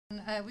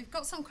We've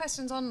got some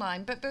questions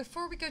online, but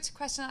before we go to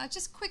questions, I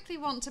just quickly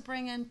want to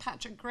bring in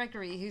Patrick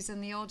Gregory, who's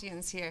in the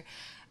audience here,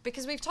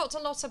 because we've talked a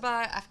lot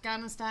about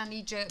Afghanistan,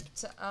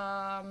 Egypt,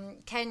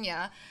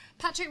 Kenya.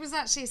 Patrick was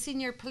actually a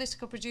senior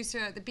political producer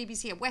at the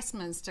BBC at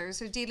Westminster,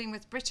 so dealing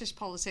with British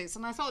politics.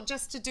 And I thought,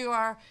 just to do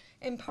our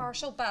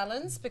impartial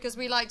balance, because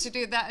we like to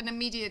do that in a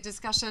media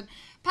discussion,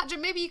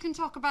 Patrick, maybe you can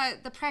talk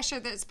about the pressure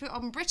that's put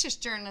on British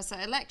journalists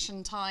at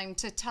election time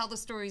to tell the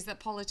stories that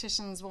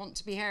politicians want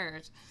to be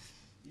heard.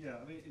 Yeah,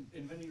 I mean,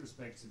 in many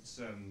respects, it's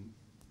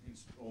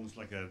almost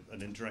like an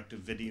interactive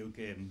video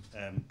game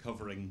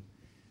covering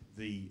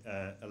the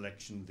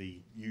election,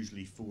 the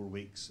usually 4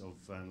 weeks of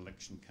an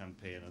election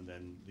campaign, and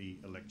then the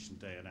election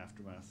day and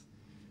aftermath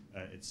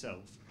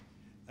itself.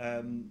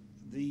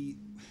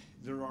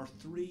 There are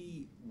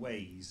 3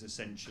 ways,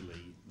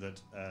 essentially, that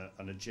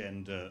an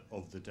agenda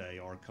of the day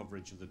or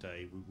coverage of the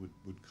day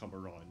would come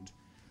around.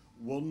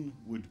 One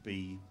would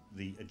be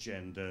the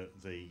agenda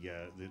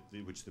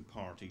which the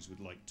parties would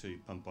like to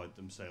pump out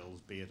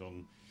themselves, be it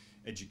on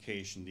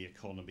education, the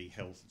economy,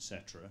 health,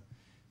 etc.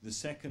 The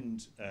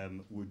second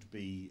would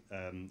be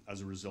as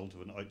a result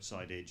of an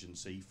outside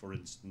agency. For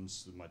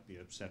instance, there might be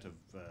a set of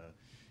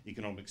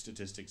economic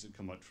statistics that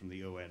come out from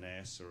the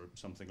ONS or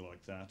something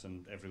like that,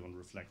 and everyone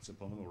reflects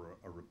upon them, or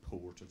a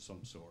report of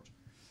some sort.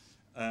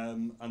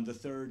 And the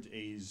third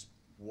is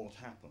what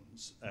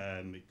happens.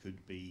 It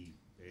could be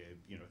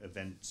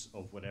events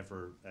of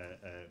whatever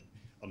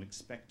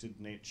unexpected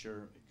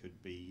nature. It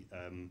could be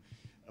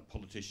a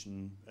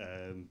politician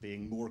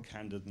being more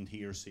candid than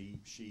he or she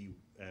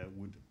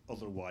would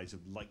otherwise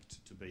have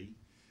liked to be.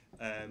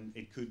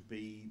 It could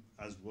be,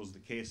 as was the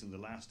case in the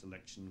last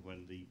election,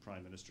 when the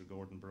Prime Minister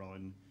Gordon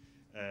Brown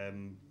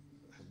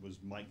was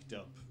mic'd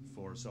up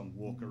for some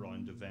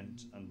walk-around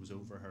event and was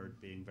overheard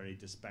being very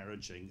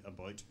disparaging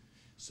about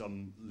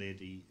some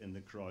lady in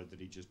the crowd that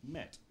he just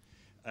met.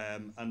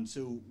 And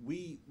so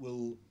we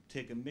will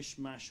take a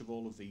mishmash of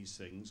all of these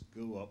things,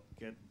 go up,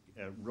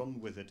 run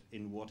with it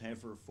in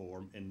whatever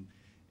form, in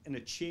a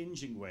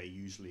changing way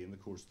usually in the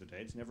course of the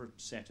day. It's never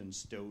set in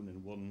stone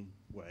in one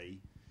way.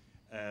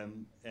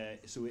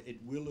 So it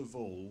will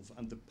evolve,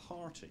 and the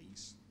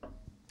parties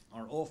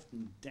are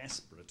often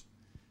desperate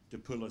to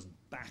pull us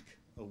back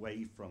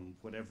away from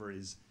whatever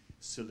is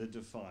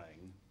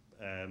solidifying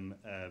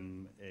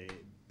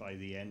by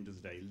the end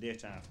of the day,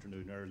 late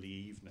afternoon, early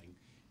evening,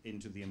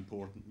 into the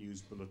important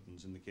news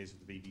bulletins, in the case of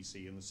the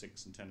BBC and the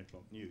 6 and 10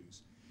 o'clock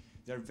news.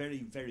 They're very,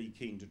 very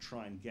keen to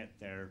try and get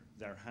their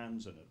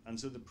hands on it. And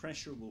so the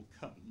pressure will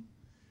come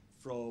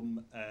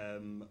from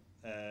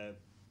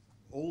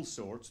all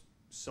sorts,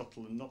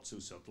 subtle and not so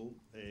subtle.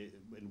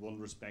 In one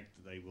respect,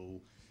 they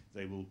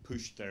will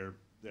push their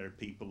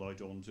people out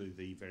onto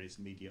the various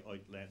media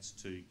outlets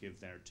to give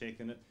their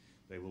take on it.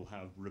 They will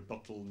have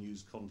rebuttal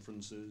news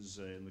conferences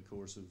in the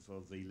course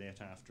of the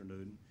late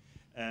afternoon.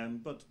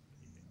 But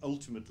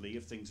ultimately,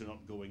 if things are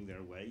not going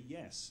their way,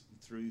 yes,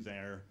 through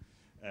their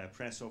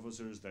press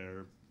officers,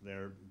 their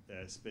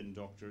spin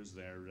doctors,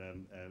 their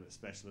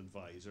special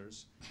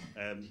advisors,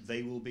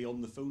 they will be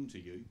on the phone to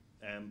you,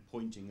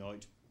 pointing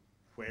out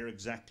where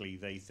exactly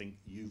they think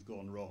you've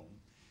gone wrong,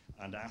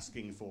 and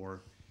asking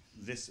for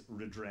this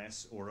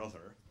redress or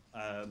other,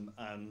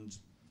 and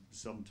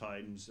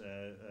sometimes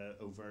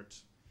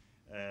overt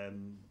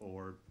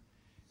or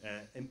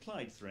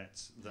implied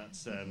threats that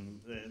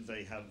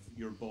they have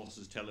your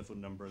boss's telephone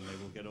number and they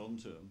will get on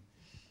to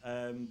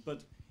him.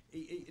 But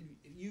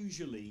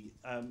usually,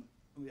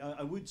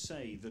 I would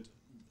say that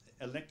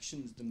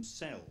elections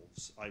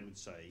themselves, I would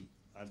say,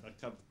 I've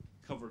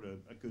covered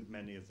a good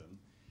many of them,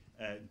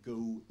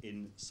 go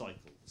in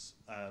cycles.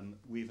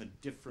 We've had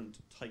different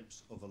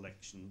types of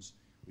elections.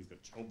 We've got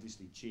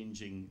obviously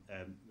changing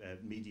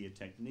media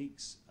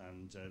techniques,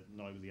 and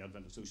now with the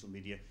advent of social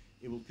media,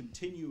 it will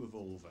continue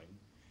evolving.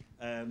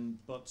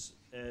 But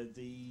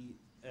the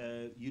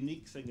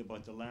unique thing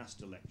about the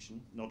last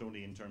election, not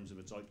only in terms of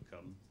its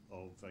outcome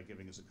of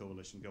giving us a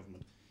coalition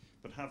government,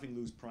 but having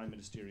those prime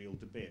ministerial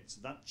debates,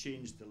 that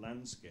changed the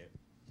landscape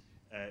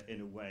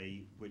in a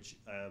way which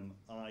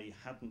I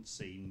hadn't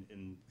seen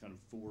in kind of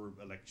 4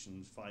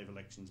 elections, 5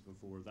 elections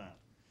before that.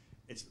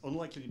 It's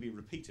unlikely to be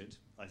repeated,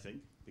 I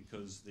think,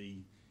 because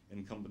the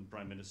incumbent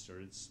Prime Minister,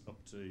 it's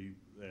up to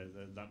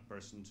that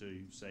person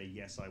to say,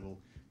 yes, I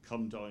will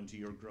come down to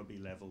your grubby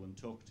level and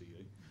talk to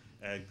you.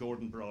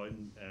 Gordon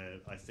Brown,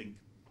 I think,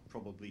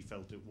 probably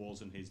felt it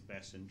was in his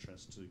best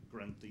interest to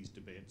grant these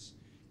debates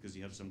because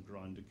he had some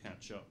ground to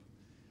catch up.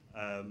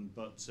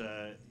 But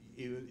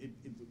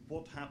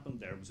what happened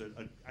there was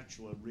a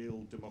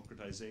real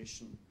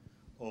democratization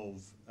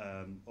of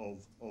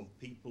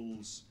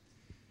people's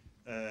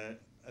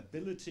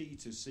ability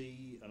to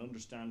see and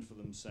understand for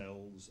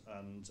themselves,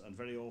 and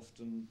very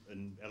often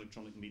in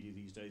electronic media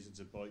these days, it's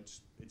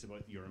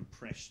about your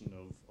impression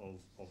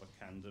of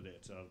a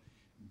candidate.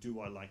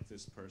 Do I like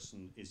this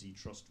person? Is he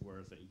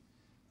trustworthy?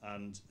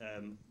 And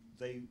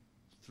they,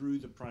 through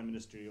the prime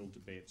ministerial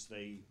debates,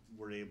 they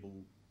were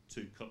able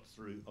to cut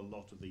through a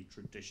lot of the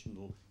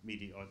traditional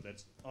media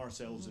outlets,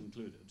 ourselves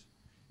included,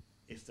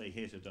 if they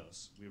hated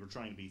us. We were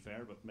trying to be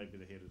fair, but maybe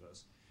they hated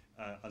us.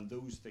 And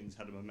those things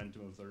had a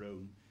momentum of their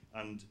own.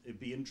 And it'd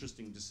be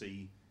interesting to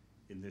see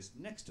in this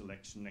next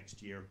election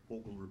next year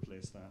what will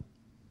replace that.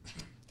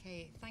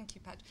 Okay, thank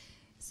you, Pat.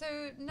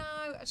 So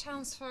now a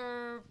chance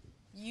for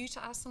you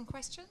to ask some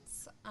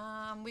questions.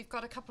 We've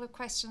got a couple of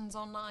questions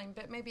online,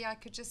 but maybe I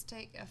could just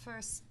take a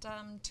first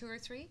 2 or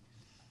 3.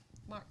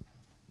 Mark.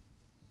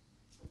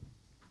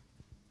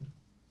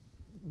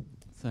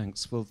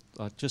 Thanks. Well,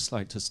 I'd just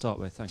like to start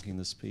by thanking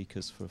the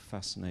speakers for a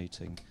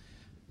fascinating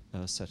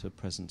set of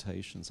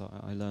presentations.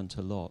 I learnt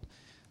a lot.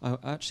 I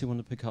actually want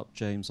to pick up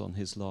James on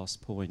his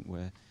last point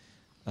where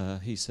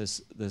he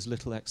says there's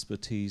little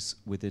expertise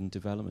within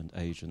development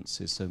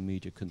agencies, so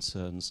media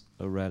concerns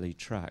are rarely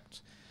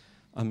tracked.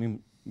 I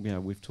mean, you know,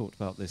 we've talked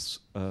about this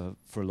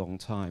for a long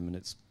time, and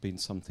it's been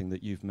something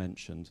that you've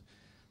mentioned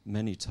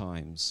many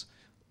times.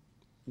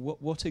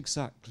 What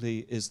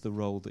exactly is the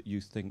role that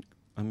you think?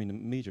 I mean,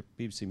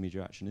 BBC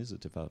Media Action is a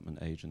development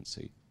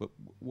agency, but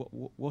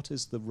what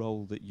is the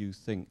role that you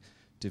think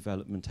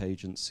development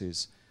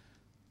agencies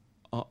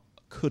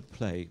could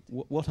play?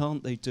 What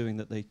aren't they doing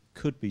that they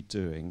could be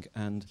doing,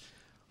 and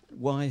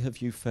why have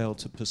you failed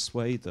to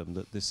persuade them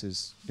that this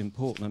is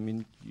important? I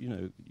mean, you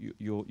know,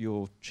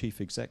 your chief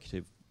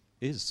executive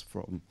is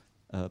from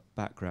a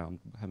background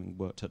having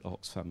worked at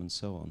Oxfam and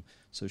so on,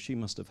 so she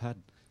must have had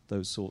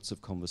those sorts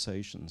of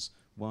conversations.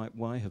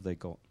 Why have they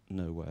got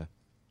nowhere?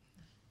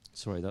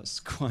 Sorry, that's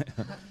quite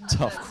a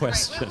tough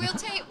question.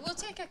 Right. We'll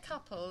take a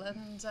couple,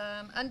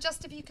 and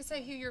just if you could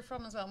say who you're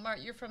from as well. Mark,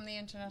 you're from the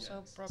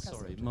International Broadcasting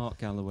Sorry, Trust. Mark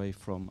Galloway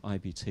from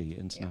IBT,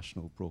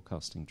 International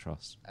Broadcasting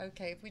Trust.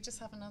 Okay, if we just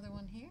have another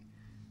one here.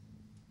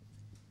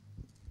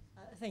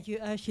 Thank you,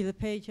 Sheila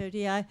Page,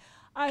 ODI.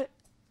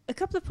 A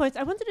couple of points.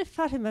 I wondered if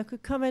Fatima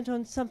could comment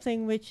on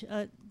something which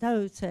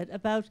Dawood said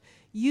about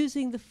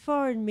using the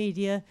foreign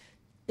media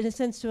in a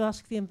sense to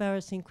ask the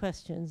embarrassing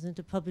questions and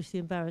to publish the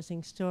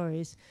embarrassing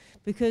stories,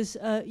 because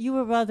you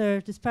were rather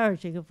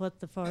disparaging of what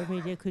the foreign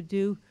media could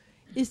do.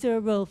 Is there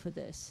a role for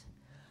this?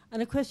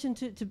 And a question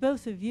to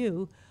both of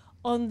you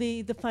on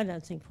the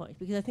financing point,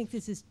 because I think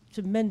this is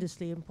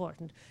tremendously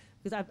important,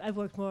 because I've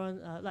worked more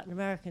on Latin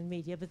American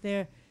media, but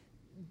the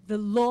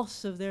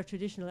loss of their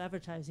traditional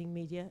advertising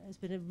media has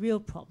been a real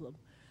problem.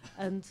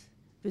 And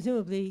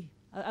presumably,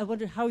 I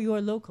wonder how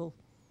your local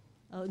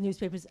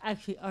newspapers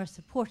actually are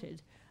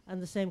supported.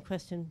 And the same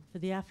question for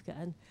the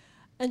Afghan.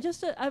 And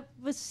just, I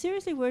was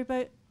seriously worried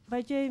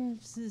by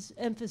James's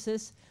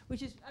emphasis,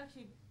 which is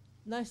actually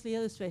nicely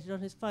illustrated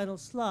on his final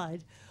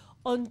slide,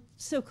 on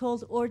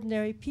so-called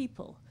ordinary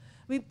people.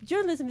 I mean,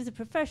 journalism is a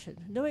profession.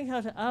 Knowing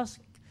how to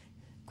ask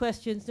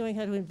questions, knowing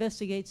how to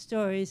investigate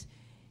stories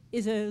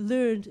is a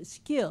learned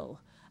skill.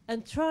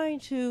 And trying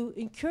to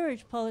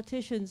encourage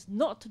politicians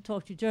not to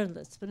talk to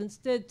journalists, but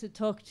instead to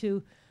talk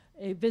to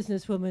a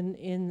businesswoman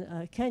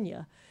in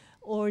Kenya,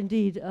 or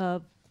indeed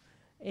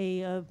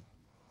a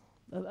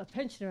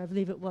pensioner, I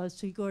believe it was,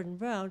 to Gordon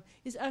Brown,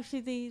 is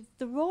actually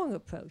the wrong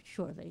approach,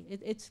 surely.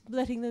 It's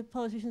letting the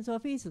politicians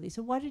off easily.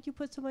 So why did you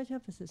put so much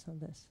emphasis on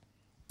this?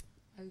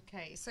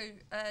 Okay, so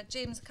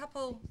James, a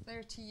couple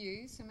there to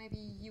you. So maybe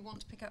you want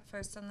to pick up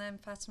first, and then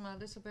Fatima, a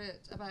little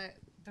bit about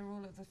the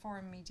role of the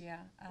foreign media.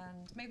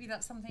 And maybe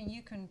that's something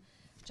you can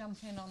jump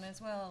in on as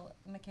well,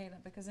 Michaela,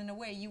 because in a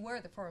way you were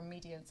the foreign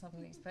media in some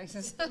of these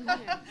places.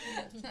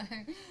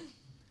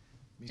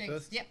 Me James,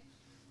 first? yep.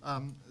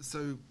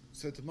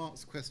 So to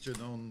Mark's question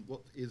on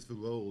what is the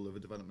role of a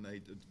development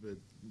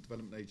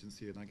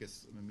agency, and I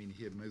guess I mean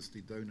here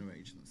mostly donor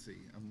agency,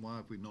 and why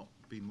have we not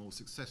been more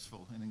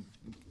successful in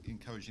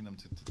encouraging them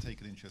to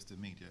take an interest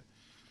in media?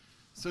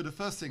 So the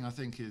first thing I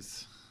think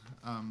is,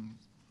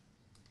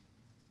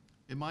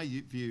 in my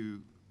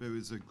view, there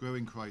is a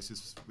growing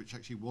crisis, which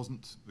actually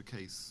wasn't the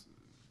case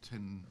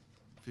 10,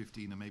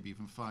 15, or maybe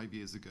even 5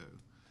 years ago,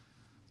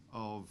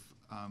 of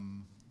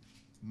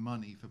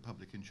money for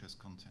public interest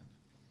content.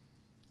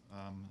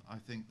 I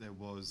think there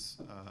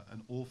was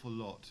an awful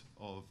lot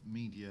of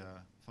media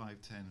 5,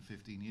 10,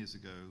 15 years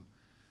ago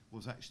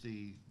was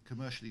actually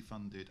commercially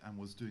funded and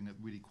was doing a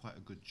really quite a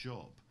good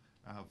job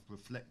of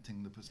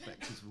reflecting the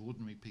perspectives of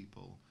ordinary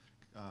people,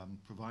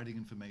 providing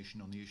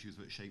information on the issues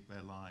that shape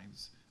their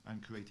lives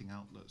and creating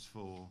outlets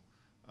for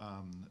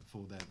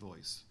their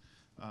voice.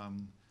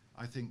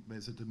 I think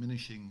there's a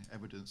diminishing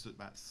evidence that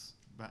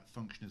that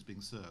function is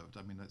being served.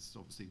 I mean, that's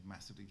obviously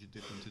massively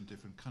different in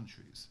different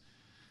countries.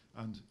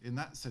 And in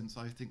that sense,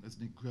 I think there's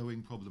a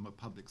growing problem of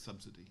public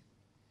subsidy.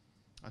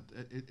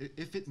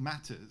 If it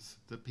matters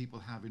that people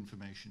have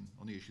information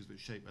on the issues that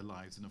shape their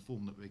lives in a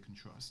form that they can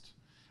trust,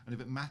 and if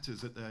it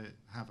matters that they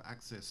have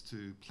access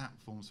to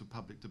platforms for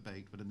public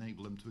debate that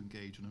enable them to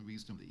engage in a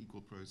reasonably equal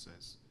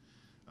process,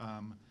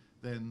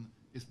 then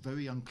it's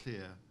very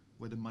unclear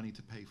where the money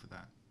to pay for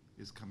that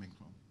is coming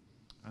from.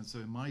 And so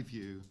in my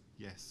view,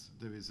 yes,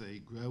 there is a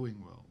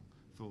growing role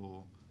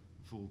for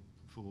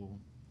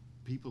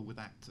people with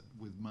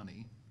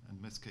money, and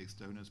in this case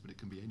donors, but it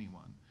can be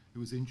anyone,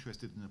 who is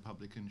interested in the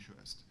public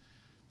interest,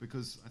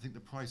 because I think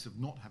the price of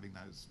not having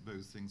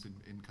those things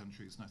in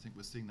countries, and I think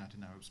we're seeing that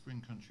in Arab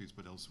Spring countries,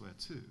 but elsewhere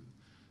too,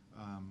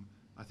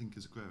 I think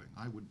is growing.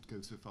 I would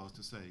go so far as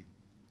to say,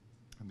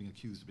 I'm being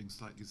accused of being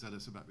slightly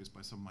zealous about this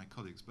by some of my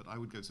colleagues, but I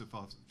would go so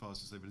far as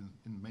to say that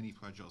in many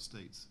fragile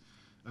states,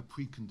 a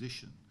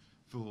precondition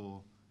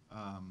for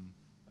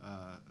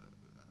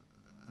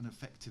an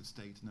effective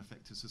state, an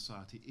effective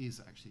society,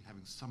 is actually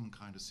having some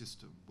kind of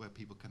system where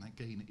people can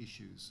gain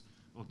issues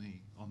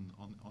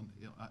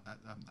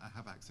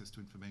have access to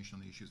information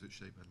on the issues that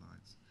shape their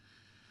lives.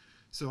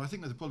 So I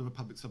think there's a problem of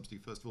public subsidy,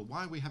 first of all.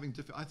 Why are we having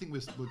I think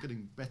we're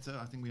getting better.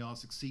 I think we are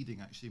succeeding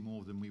actually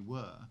more than we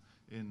were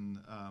in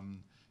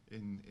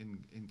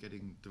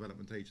getting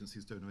development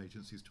agencies, donor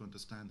agencies to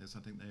understand this. I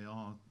think they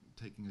are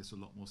taking this a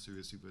lot more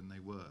seriously than they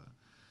were.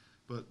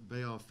 But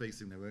they are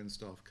facing their own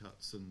staff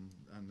cuts, and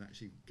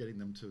actually getting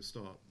them to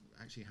start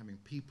actually having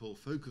people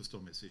focused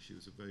on this issue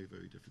is a very,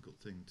 very difficult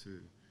thing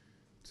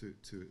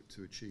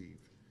to achieve.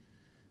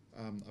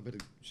 I better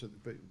show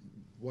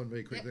one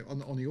very quick thing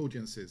on the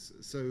audiences.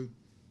 So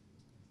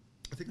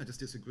I think I just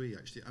disagree,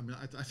 actually. I mean,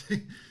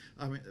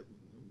 I mean,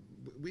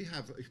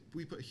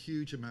 we put a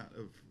huge amount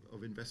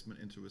of investment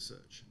into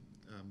research.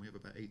 We have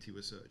about 80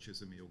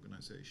 researchers in the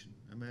organisation,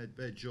 and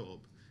their job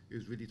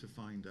is really to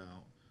find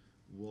out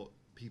what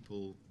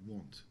people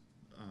want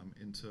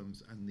in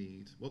terms and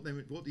need, what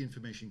the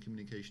information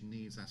communication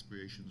needs,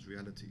 aspirations,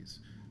 realities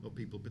of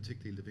people,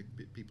 particularly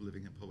people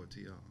living in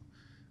poverty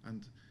are.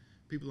 And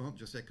people aren't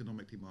just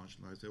economically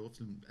marginalised, they're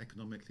often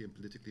economically and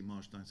politically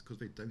marginalised because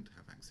they don't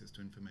have access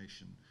to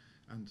information.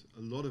 And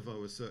a lot of our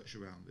research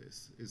around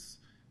this is,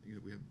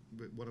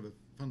 one of the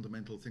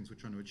fundamental things we're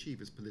trying to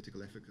achieve is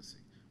political efficacy.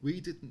 We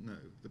didn't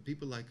know that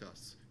people like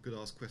us could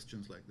ask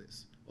questions like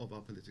this of our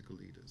political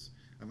leaders,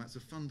 and that's a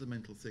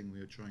fundamental thing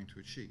we are trying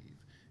to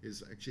achieve.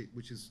 Is actually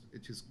which is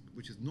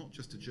not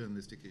just a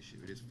journalistic issue.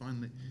 It is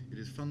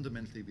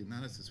fundamentally the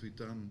analysis we've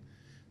done,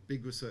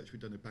 big research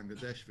we've done in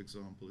Bangladesh, for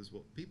example, is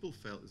what people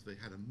felt is they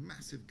had a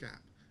massive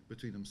gap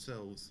between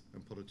themselves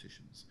and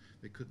politicians.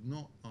 They could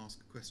not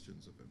ask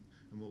questions of them,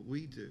 and what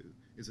we do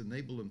is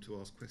enable them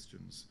to ask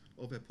questions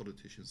of their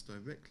politicians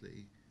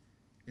directly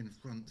in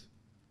front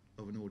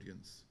of an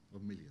audience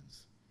of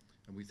millions.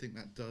 And we think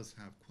that does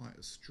have quite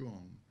a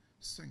strong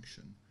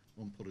sanction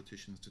on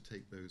politicians to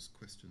take those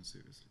questions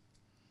seriously.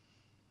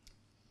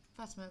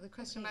 Fatima, the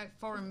question about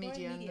foreign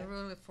media and the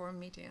role of foreign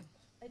media.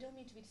 I don't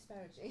mean to be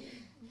disparaging.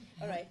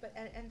 All right, but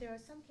and there are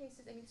some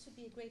cases, I mean, this would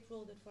be a great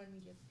role that foreign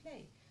media could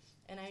play.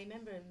 And I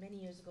remember many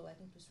years ago, I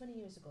think it was 20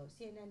 years ago,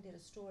 CNN did a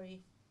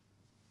story,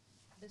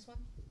 this one?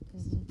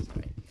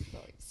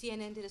 Sorry.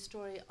 CNN did a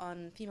story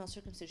on female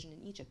circumcision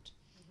in Egypt.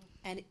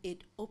 And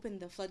it opened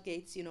the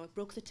floodgates, it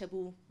broke the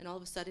taboo, and all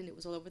of a sudden it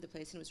was all over the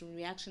place, and it was in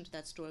reaction to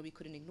that story we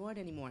couldn't ignore it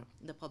anymore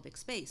in the public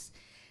space.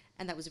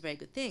 And that was a very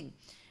good thing.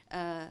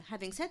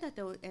 Having said that,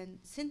 though, and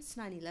since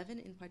 9/11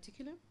 in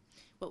particular,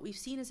 what we've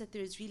seen is that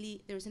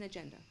there's an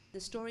agenda.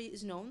 The story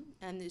is known,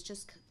 and it's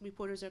just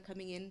reporters are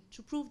coming in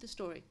to prove the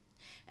story.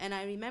 And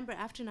I remember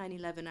after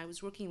 9/11, I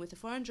was working with a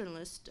foreign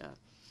journalist,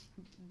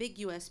 big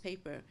US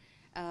paper,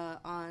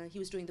 he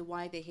was doing the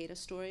Why They Hate Us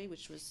story,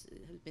 which has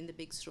been the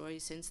big story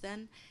since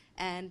then.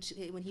 And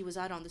when he was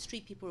out on the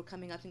street, people were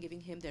coming up and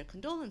giving him their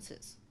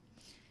condolences.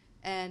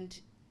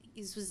 And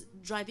it was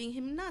driving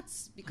him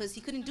nuts because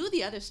he couldn't do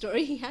the other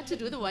story. He had to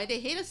do the Why They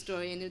Hate Us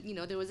story, and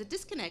there was a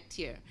disconnect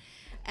here.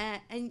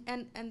 And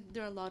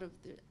there are a lot of,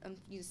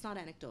 it's not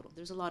anecdotal,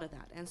 there's a lot of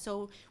that. And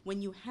so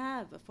when you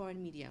have a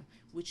foreign media,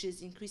 which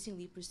is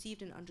increasingly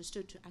perceived and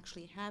understood to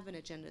actually have an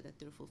agenda that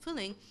they're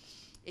fulfilling,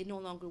 it no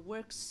longer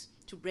works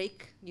to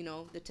break,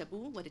 the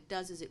taboo. What it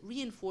does is it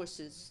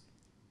reinforces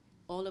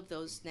all of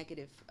those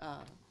negative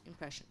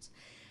impressions.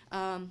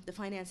 The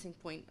financing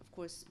point, of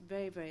course,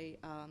 very, very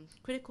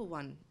critical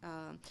one.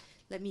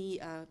 Let me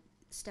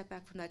step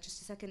back from that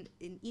just a second.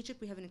 In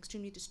Egypt, we have an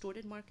extremely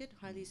distorted market,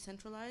 highly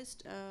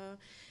centralized.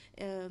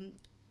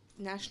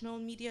 National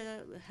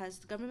media has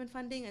government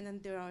funding, and then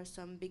there are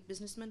some big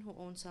businessmen who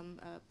own some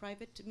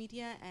private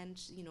media,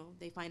 and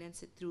they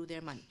finance it through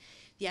their money.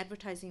 The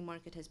advertising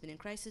market has been in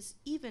crisis.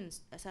 Even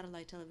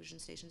satellite television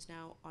stations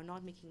now are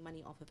not making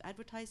money off of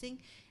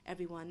advertising.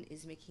 Everyone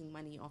is making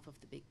money off of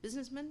the big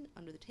businessmen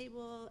under the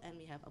table, and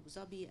we have Abu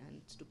Dhabi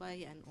and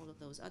Dubai and all of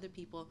those other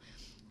people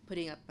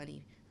putting up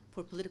money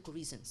for political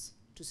reasons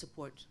to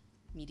support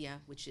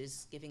media, which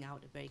is giving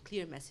out a very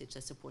clear message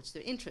that supports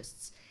their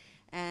interests.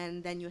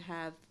 And then you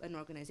have an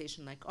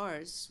organization like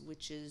ours,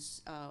 which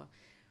is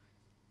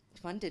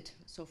funded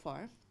so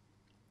far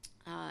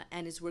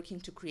and is working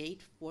to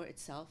create for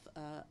itself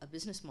a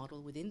business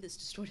model within this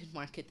distorted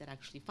market that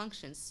actually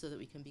functions so that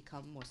we can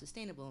become more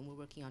sustainable. And we're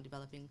working on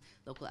developing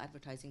local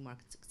advertising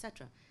markets,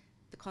 etc.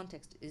 The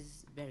context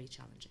is very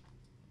challenging.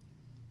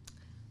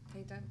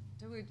 Okay,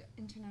 Dawood,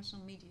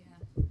 international media.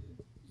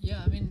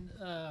 Yeah, I mean,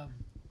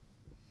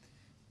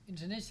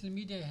 international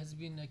media has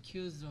been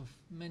accused of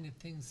many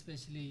things,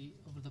 especially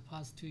over the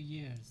past 2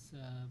 years.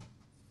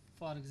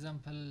 For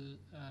example,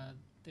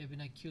 they've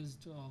been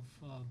accused of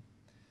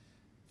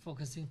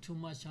focusing too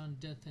much on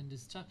death and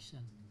destruction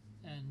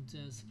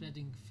and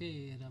spreading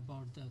fear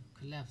about the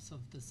collapse of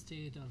the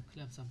state or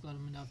collapse of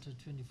government after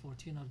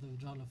 2014 or the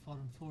withdrawal of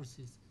foreign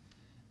forces,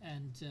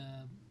 and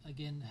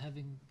again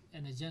having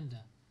an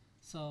agenda.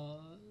 So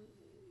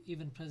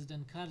even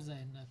President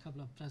Karzai in a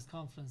couple of press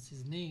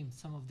conferences named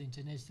some of the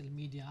international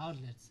media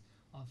outlets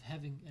of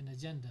having an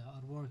agenda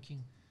or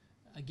working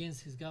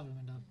against his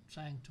government or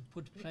trying to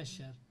put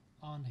pressure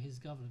on his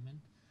government.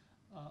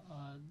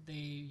 They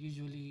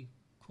usually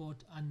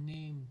quote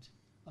unnamed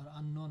or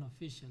unknown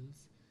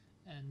officials,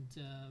 and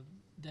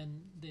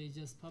then they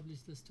just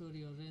publish the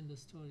story or ran the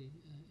story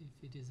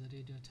if it is a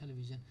radio or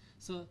television.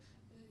 So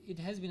it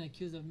has been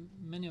accused of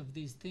many of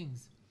these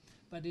things,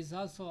 but it's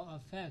also a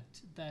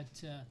fact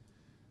that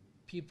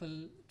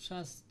people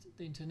trust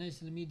the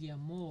international media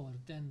more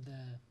than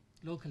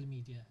the local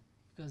media,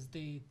 because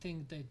they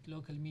think that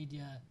local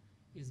media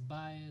is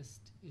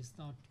biased, is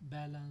not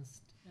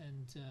balanced,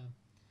 and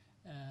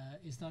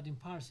is not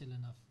impartial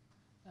enough.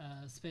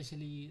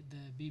 Especially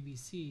the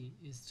BBC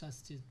is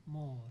trusted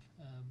more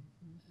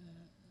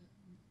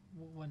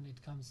when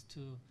it comes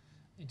to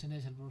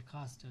international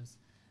broadcasters.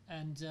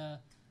 And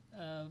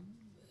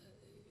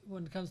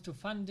when it comes to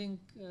funding,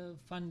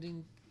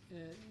 funding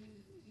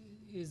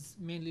is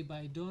mainly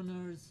by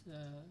donors,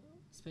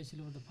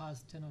 especially over the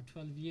past 10 or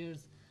 12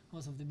 years.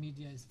 Most of the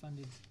media is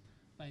funded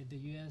by the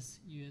US,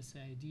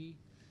 USAID,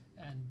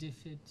 and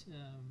DFID,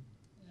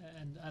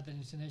 and other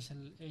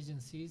international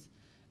agencies.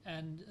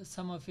 And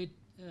some of it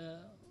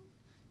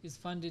is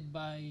funded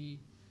by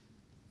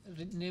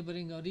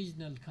neighboring or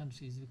regional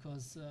countries,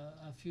 because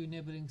a few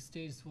neighboring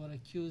states were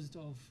accused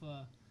of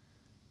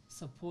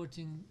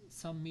supporting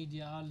some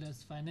media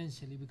outlets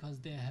financially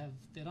because they have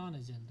their own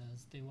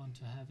agendas. They want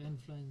to have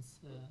influence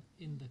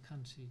in the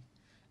country.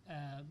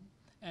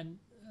 And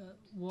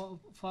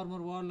former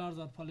warlords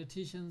or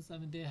politicians, I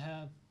mean, they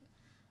have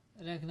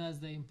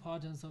recognized the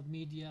importance of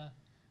media.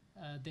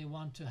 They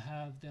want to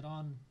have their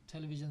own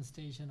television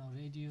station or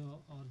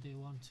radio, or they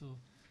want to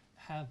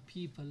have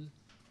people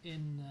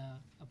in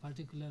a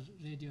particular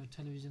radio or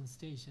television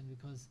station,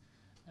 because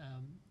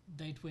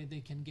that way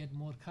they can get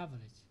more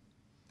coverage.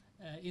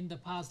 In the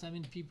past, I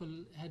mean, people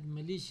had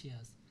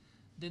militias.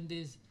 Then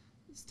they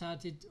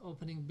started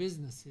opening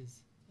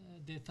businesses.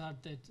 They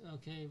thought that,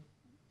 okay,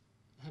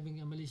 having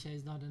a militia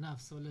is not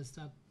enough, so let's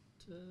start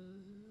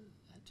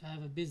to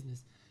have a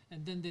business.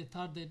 And then they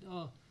thought that,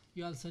 oh,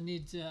 you also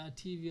need a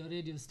TV or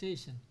radio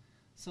station.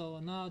 So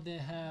now they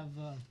have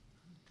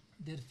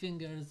their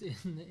fingers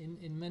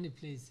in many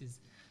places.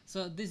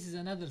 So this is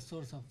another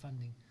source of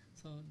funding.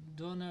 So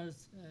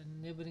donors,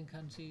 neighboring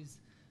countries,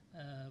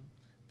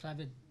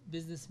 private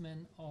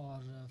businessmen, or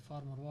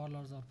former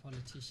warlords or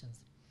politicians.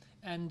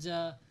 And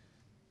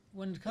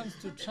when it comes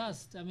to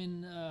trust, I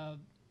mean,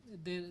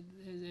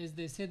 as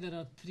they say, there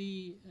are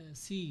three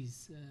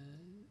C's: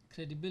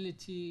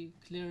 credibility,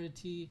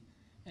 clarity,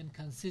 and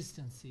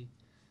consistency.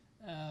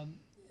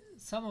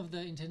 Some of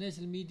the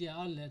international media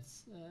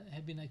outlets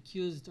have been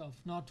accused of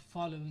not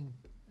following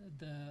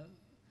the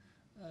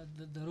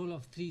rule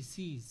of three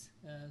C's.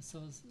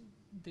 So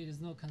there is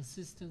no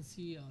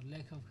consistency or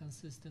lack of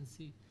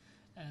consistency,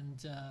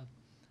 and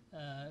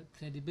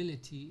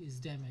credibility is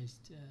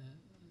damaged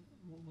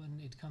when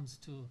it comes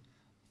to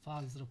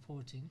false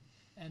reporting.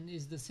 And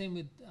it's the same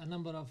with a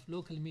number of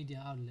local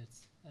media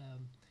outlets.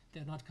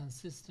 They're not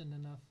consistent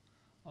enough,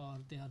 or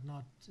they are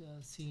not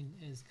seen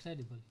as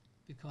credible,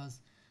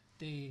 because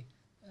they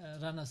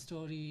run a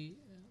story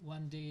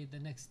one day, the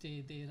next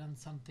day they run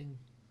something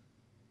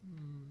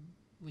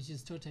which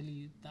is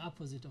totally the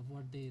opposite of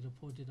what they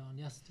reported on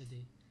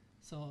yesterday.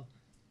 So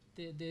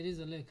there is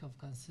a lack of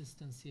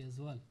consistency as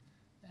well.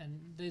 And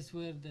that's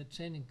where the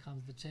training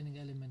comes, the training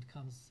element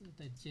comes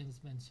that James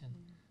mentioned.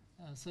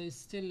 So it's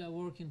still a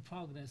work in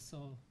progress.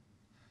 So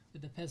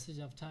with the passage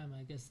of time,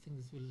 I guess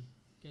things will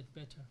get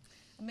better.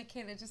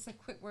 Michaela, just a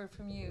quick word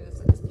from you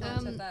as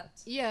part of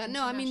that. Yeah,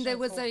 no, I mean, there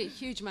was international a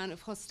huge amount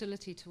of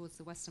hostility towards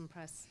the Western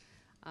press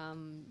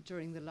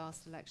during the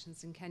last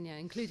elections in Kenya,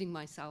 including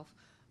myself.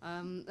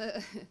 I'm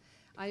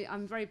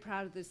very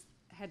proud of this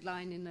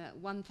headline in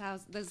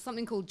 1,000. There's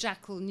something called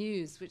Jackal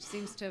News, which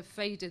seems to have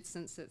faded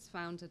since its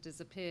founder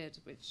disappeared,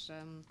 which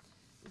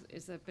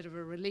is a bit of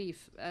a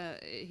relief.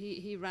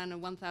 He ran a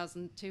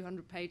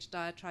 1,200-page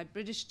diatribe.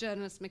 British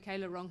journalist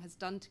Michaela Wrong has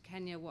done to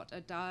Kenya what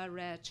a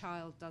dire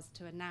child does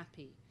to a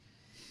nappy.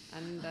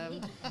 And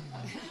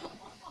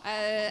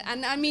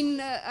and I mean,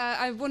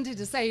 I wanted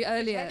to say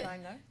earlier,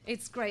 headline, though.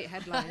 It's great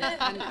headline,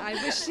 and I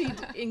wish he'd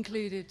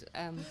included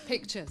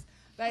pictures.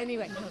 But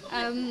anyway,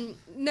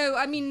 no,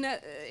 I mean,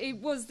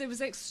 there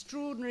was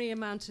extraordinary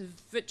amount of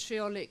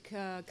vitriolic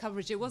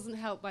coverage. It wasn't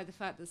helped by the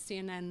fact that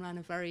CNN ran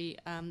a very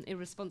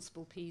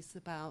irresponsible piece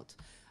about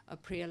a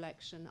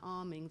pre-election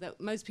arming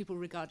that most people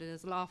regarded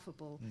as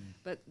laughable.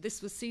 But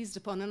this was seized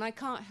upon, and I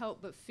can't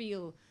help but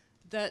feel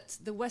that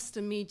the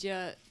Western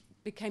media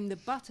became the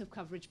butt of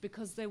coverage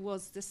because there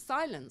was this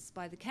silence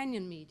by the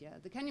Kenyan media.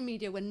 The Kenyan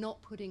media were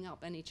not putting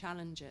up any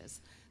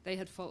challenges. They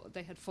had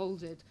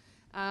folded.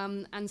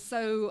 And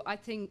so I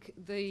think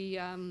the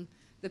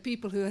the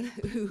people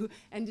who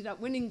ended up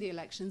winning the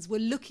elections were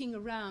looking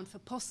around for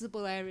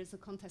possible areas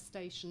of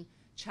contestation,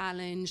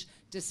 challenge,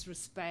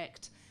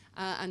 disrespect,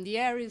 and the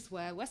areas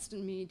where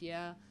Western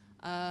media,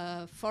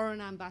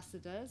 foreign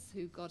ambassadors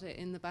who got it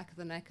in the back of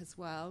the neck as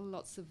well,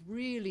 lots of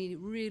really,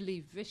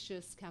 really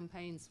vicious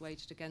campaigns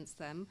waged against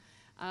them,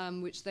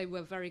 which they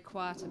were very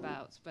quiet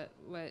about, but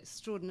were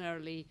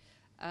extraordinarily,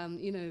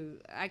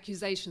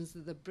 accusations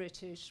that the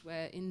British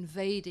were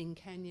invading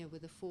Kenya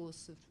with a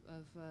force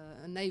of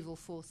a naval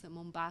force at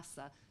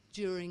Mombasa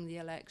during the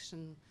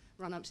election,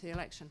 run up to the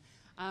election.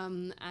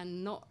 And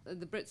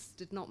the Brits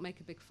did not make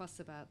a big fuss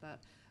about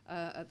that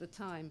at the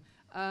time.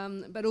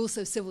 But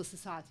also civil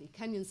society.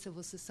 Kenyan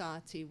civil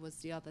society was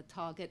the other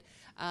target.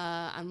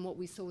 And what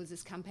we saw was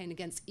this campaign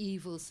against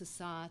evil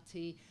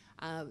society.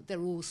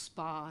 They're all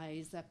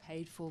spies. They're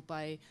paid for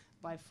by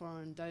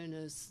foreign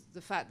donors.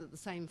 The fact that the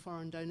same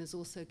foreign donors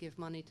also give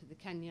money to the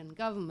Kenyan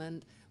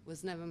government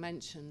was never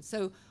mentioned.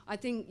 So I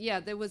think,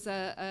 there was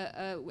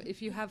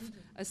if you have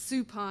a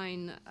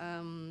supine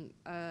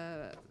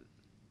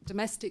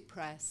domestic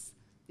press,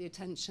 the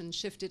attention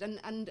shifted.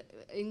 And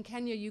in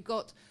Kenya you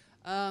got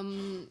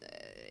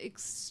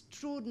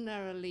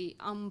extraordinarily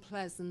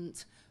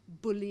unpleasant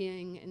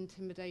bullying,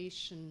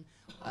 intimidation,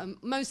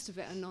 most of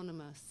it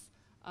anonymous,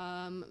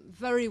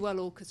 very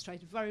well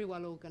orchestrated, very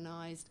well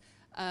organized,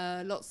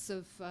 lots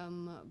of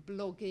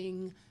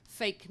blogging,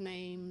 fake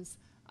names,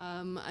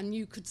 and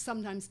you could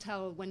sometimes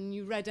tell when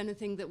you read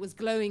anything that was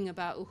glowing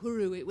about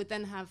Uhuru, it would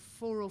then have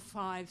 4 or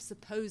 5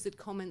 supposed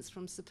comments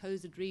from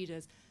supposed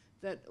readers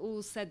that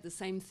all said the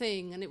same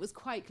thing, and it was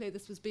quite clear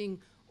this was being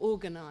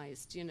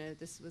organized.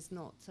 This was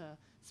not a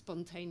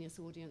spontaneous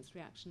audience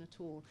reaction at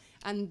all.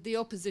 And the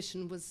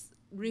opposition was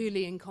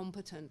really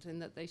incompetent in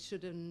that they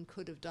should and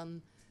could have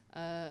done,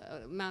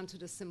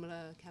 mounted a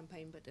similar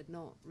campaign, but did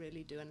not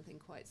really do anything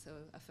quite so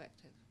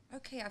effective.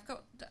 Okay, I've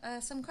got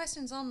some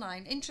questions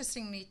online.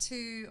 Interestingly,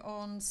 too,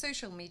 on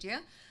social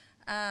media.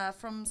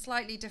 From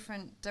slightly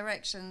different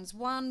directions.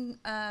 One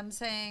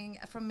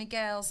from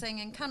Miguel saying,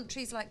 in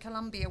countries like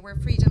Colombia where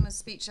freedom of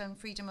speech and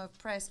freedom of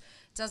press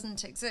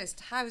doesn't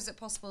exist, how is it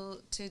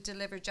possible to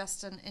deliver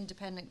just and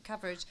independent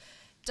coverage?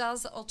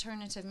 Does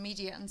alternative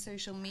media and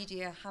social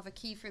media have a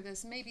key for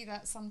this? Maybe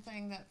that's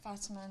something that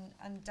Fatima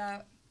and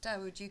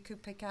Dawood, you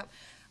could pick up.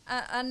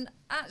 And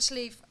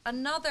actually,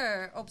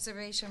 another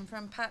observation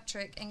from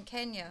Patrick in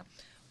Kenya.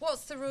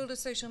 What's the role of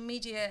social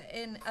media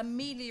in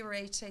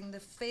ameliorating the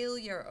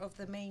failure of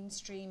the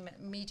mainstream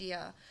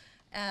media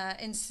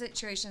in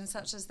situations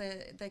such as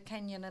the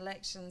Kenyan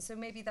election? So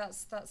maybe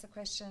that's a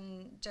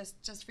question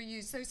just for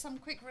you. So some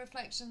quick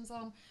reflections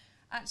on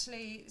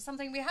actually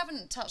something we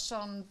haven't touched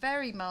on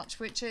very much,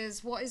 which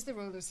is what is the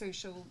role of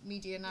social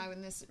media now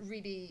in this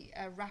really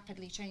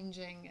rapidly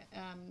changing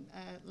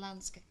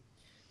landscape?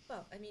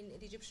 Well, I mean,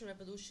 the Egyptian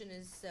revolution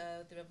is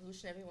the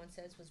revolution everyone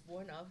says was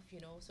born of,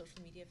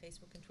 social media,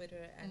 Facebook and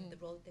Twitter, and the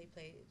role that they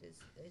play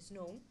is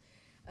known.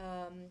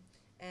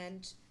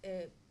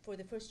 For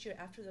the first year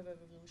after the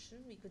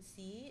revolution, we could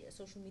see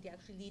social media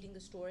actually leading the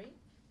story,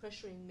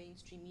 pressuring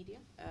mainstream media,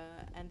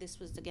 and this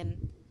was,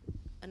 again,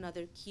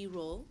 another key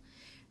role.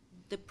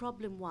 The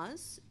problem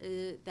was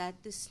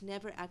that this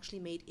never actually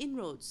made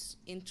inroads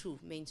into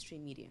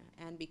mainstream media,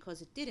 and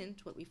because it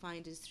didn't, what we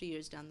find is 3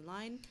 years down the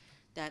line,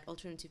 that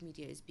alternative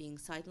media is being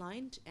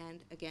sidelined,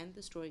 and again,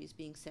 the story is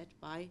being set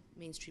by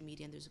mainstream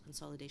media, and there's a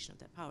consolidation of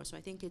that power. So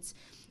I think it's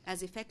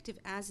as effective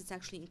as it's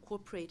actually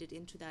incorporated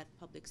into that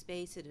public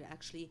space, it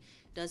actually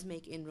does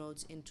make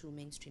inroads into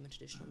mainstream and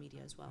traditional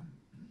media as well.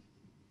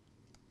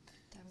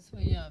 So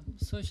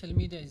social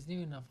media is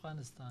new in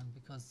Afghanistan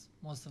because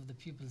most of the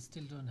people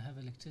still don't have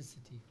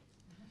electricity,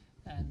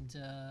 and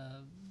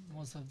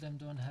most of them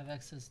don't have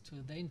access to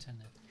the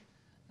internet.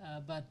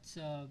 But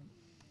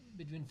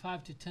between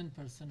 5 to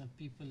 10% of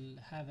people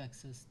have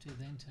access to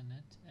the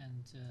internet,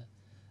 and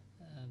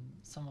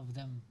some of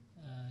them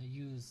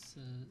use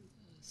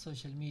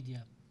social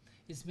media.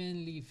 It's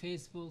mainly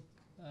Facebook.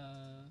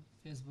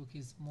 Facebook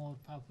is more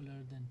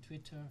popular than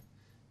Twitter,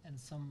 and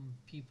some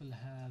people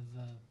have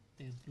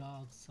their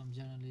blogs, some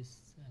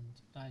journalists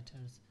and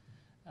writers.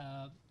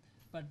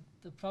 But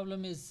the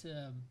problem is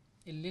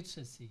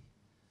illiteracy,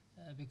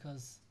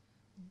 because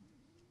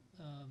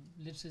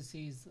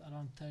literacy is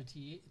around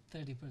 30%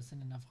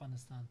 in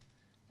Afghanistan,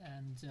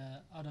 and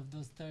out of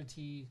those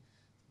 30,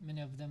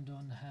 many of them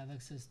don't have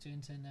access to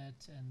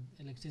internet and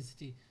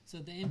electricity. So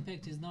the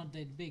impact is not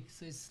that big.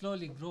 So it's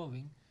slowly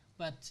growing,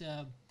 but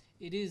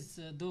it is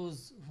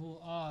those who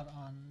are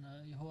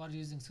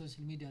using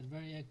social media are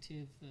very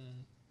active.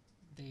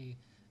 They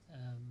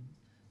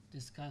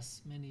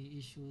discuss many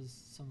issues.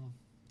 Some of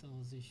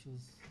those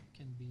issues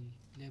can be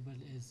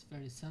labeled as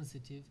very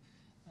sensitive.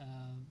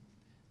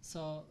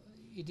 So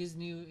it is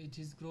new, it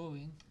is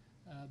growing,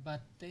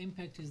 but the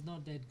impact is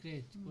not that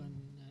great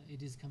when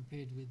it is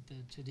compared with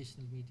the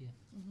traditional media.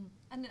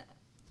 And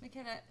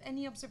Michaela,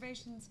 any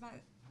observations about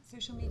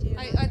social media?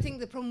 I think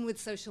the problem with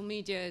social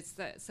media is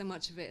that so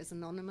much of it is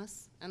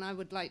anonymous, and I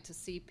would like to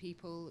see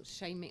people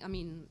shaming. I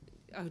mean,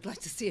 I would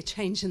like to see a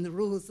change in the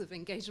rules of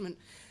engagement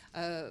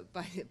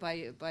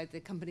by the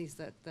companies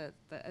that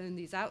own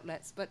these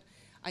outlets. But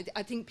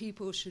I think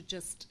people should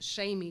just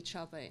shame each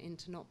other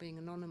into not being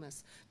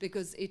anonymous,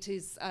 because it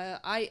is.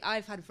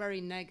 I've had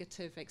very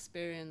negative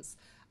experience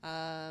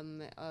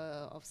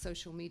of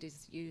social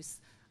media's use,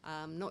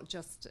 not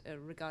just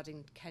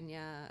regarding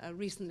Kenya.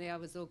 Recently, I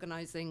was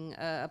organising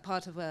a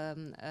part of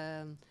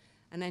an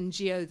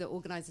NGO that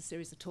organised a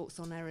series of talks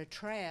on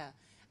Eritrea,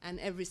 and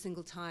every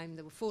single time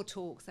there were 4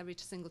 talks. Every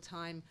single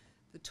time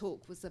the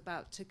talk was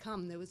about to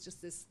come, there was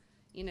just this,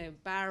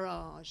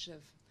 barrage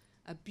of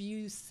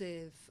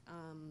abusive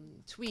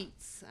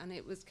tweets, and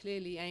it was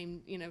clearly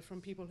aimed, from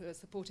people who are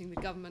supporting the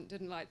government,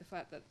 didn't like the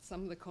fact that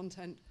some of the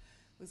content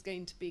was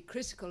going to be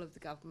critical of the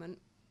government,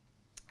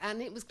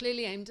 and it was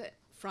clearly aimed at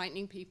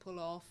frightening people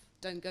off.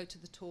 Don't go to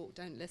the talk,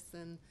 don't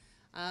listen,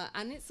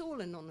 and it's all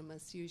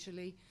anonymous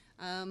usually.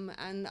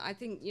 And I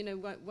think,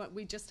 what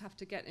we just have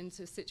to get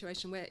into a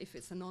situation where if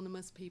it's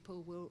anonymous,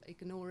 people will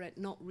ignore it,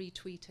 not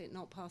retweet it,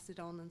 not pass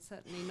it on, and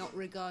certainly not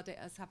regard it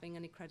as having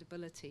any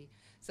credibility.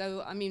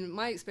 So, I mean,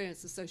 my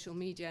experience of social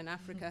media in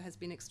Africa has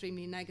been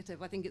extremely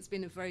negative. I think it's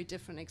been a very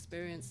different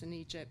experience in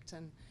Egypt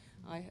and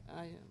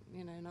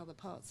in other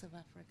parts of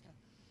Africa.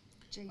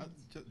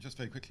 Just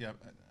very quickly,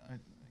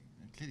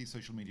 clearly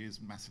social media is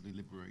massively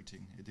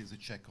liberating. It is a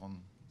check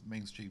on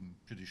mainstream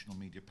traditional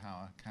media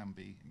power, can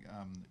be,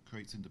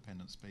 creates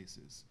independent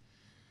spaces.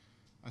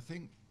 I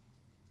think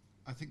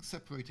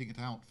separating it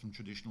out from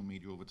traditional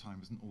media all the time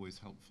isn't always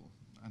helpful.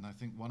 And I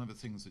think one of the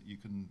things that you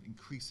can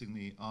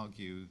increasingly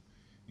argue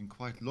in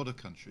quite a lot of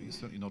countries,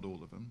 certainly not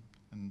all of them,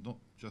 and not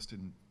just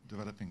in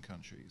developing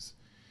countries,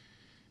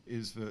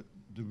 is that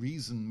the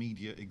reason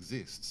media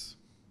exists,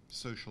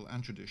 social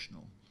and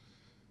traditional,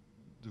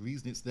 the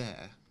reason it's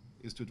there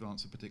is to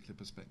advance a particular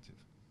perspective.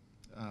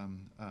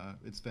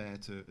 It's there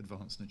to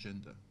advance an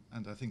agenda.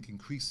 And I think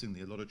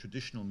increasingly a lot of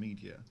traditional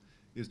media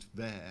is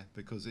there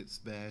because it's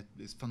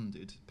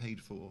funded,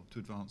 paid for, to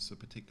advance a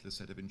particular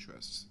set of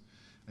interests.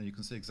 And you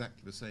can say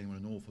exactly the same on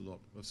an awful lot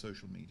of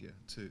social media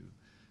too.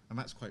 And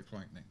that's quite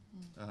frightening.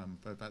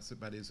 But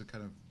that is a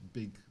kind of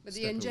big But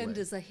step the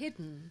agendas away. are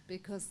hidden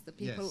because the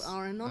people Yes,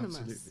 are anonymous.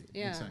 absolutely,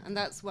 Yeah, exactly. and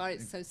that's why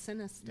it's so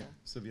sinister. Yeah.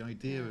 So the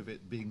idea of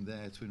it being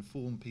there to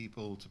inform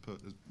people, to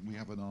put, as we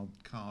have on our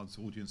cards,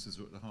 audiences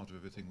are at the heart of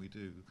everything we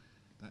do,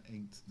 that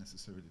ain't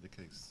necessarily the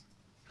case.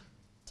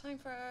 Time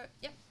for,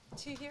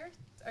 2 here.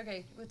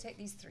 Okay, we'll take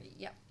these 3.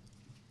 Yep.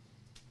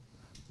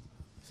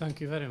 Thank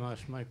you very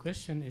much. My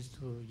question is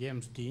to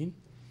James Dean.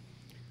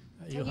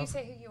 Can you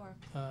say who you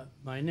are?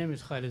 My name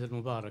is Khalid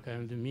Al-Mubarak. I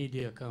am the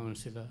media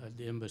counsellor at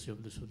the Embassy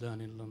of the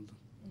Sudan in London.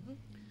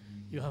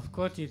 You have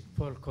quoted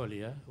Paul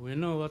Collier. We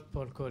know what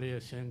Paul Collier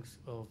thinks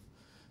of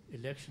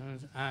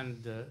elections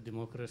and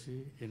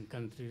democracy in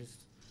countries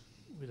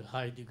with a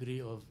high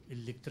degree of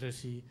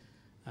illiteracy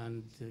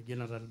and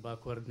general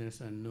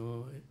backwardness and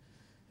no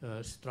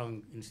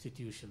strong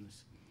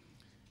institutions.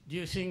 Do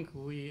you think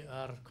we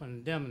are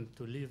condemned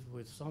to live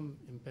with some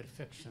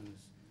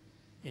imperfections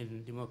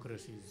in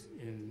democracies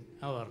in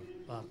our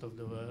part of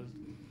the world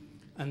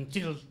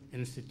until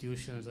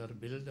institutions are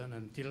built and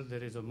until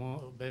there is a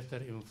better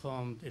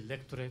informed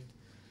electorate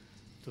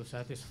to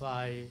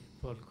satisfy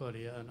Paul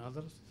Collier and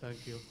others?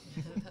 Thank you.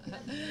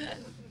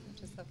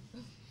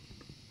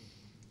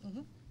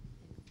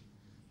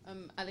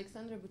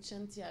 Alexandra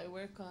Bucenti. I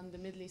work on the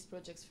Middle East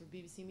projects for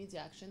BBC Media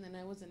Action, and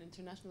I was an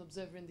international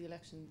observer in the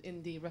election,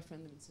 in the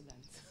referendum in Sudan.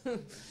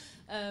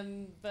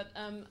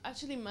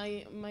 Actually,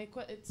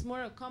 it's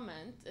more a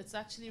comment. It's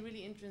actually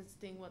really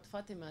interesting what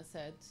Fatima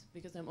said,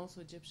 because I'm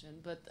also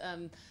Egyptian. But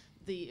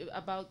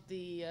about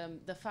the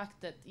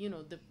fact that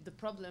the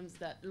problems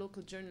that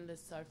local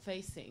journalists are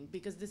facing,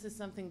 because this is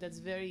something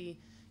that's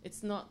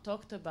it's not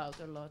talked about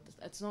a lot.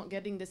 It's not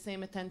getting the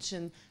same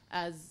attention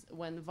as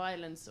when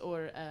violence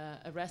or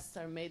arrests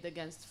are made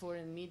against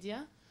foreign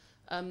media.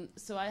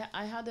 So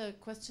I had a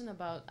question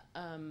about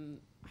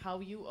how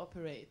you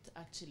operate,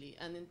 actually.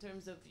 And in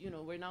terms of,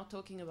 we're now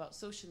talking about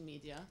social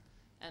media.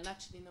 And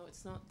actually, no,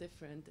 it's not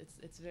different.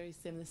 It's very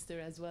sinister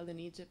as well in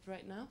Egypt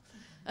right now.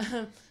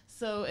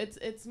 So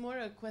it's more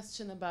a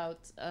question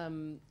about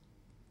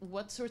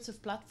what sorts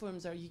of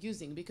platforms are you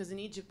using? Because in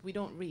Egypt, we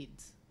don't read.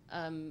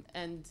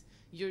 And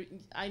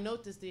I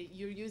noticed that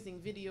you're using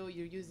video,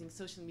 you're using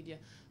social media,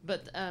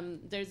 but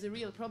there's a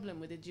real problem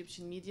with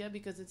Egyptian media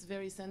because it's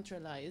very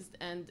centralized,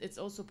 and it's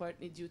also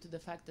partly due to the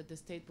fact that the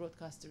state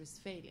broadcaster is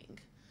failing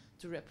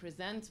to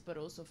represent, but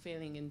also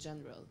failing in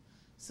general.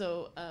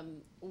 So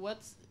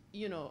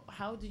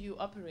how do you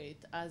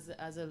operate as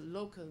a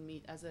local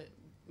as a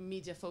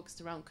media focused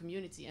around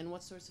community, and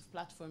what sorts of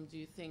platform do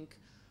you think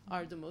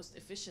are the most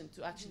efficient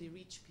to actually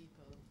reach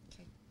people?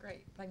 Okay,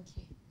 great, thank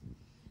you.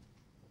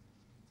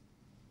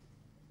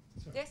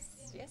 Sorry.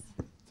 Yes.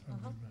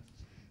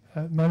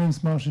 My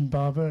name's Martin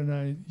Barber, and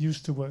I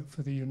used to work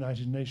for the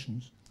United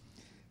Nations.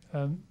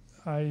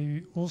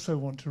 I also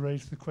want to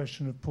raise the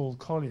question of Paul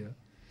Collier,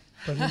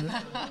 but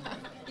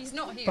he's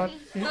not here.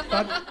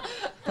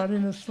 But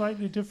in a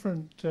slightly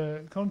different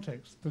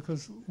context,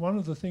 because one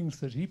of the things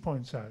that he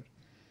points out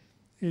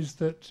is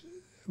that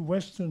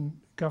Western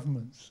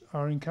governments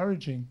are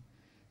encouraging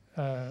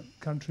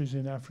countries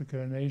in Africa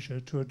and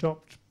Asia to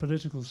adopt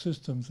political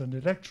systems and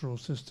electoral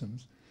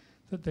systems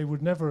that they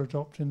would never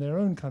adopt in their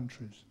own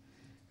countries,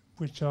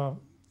 which are,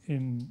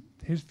 in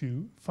his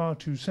view, far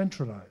too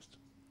centralized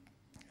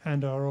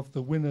and are of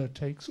the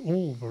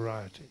winner-takes-all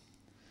variety.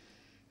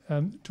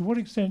 To what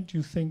extent do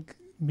you think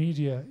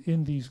media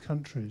in these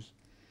countries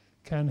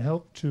can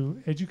help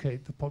to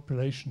educate the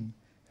population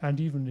and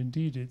even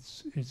indeed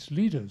its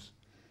leaders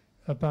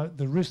about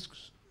the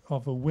risks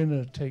of a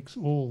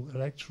winner-takes-all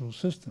electoral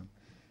system?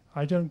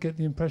 I don't get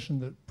the impression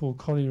that Paul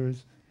Collier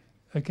is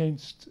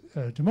against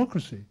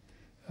democracy,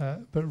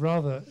 but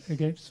rather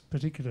against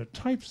particular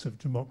types of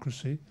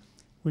democracy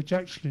which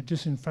actually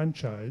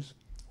disenfranchise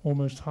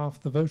almost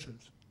half the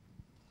voters.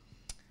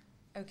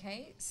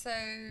 Okay, so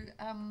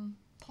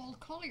Paul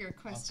Collier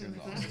question.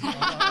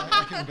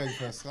 I can go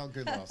first. I'll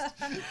go last.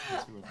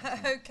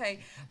 Okay.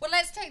 Well,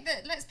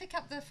 let's pick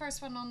up the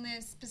first one on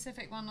the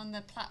specific one on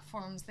the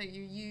platforms that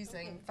you're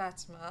using,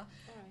 Fatima.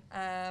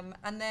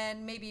 And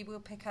then maybe we'll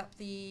pick up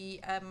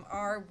the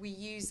are we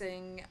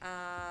using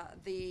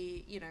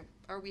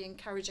are we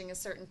encouraging a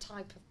certain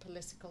type of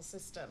political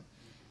system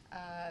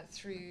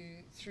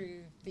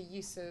through the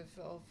use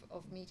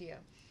of media?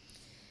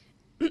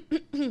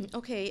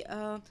 Okay,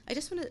 I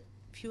just want to,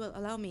 if you will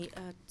allow me,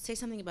 say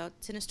something about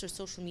sinister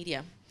social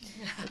media.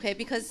 Okay,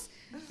 because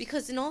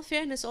in all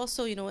fairness,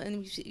 also,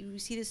 and we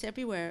see this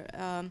everywhere.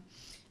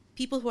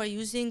 People who are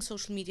using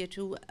social media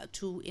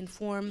to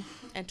inform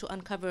and to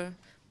uncover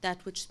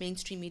that which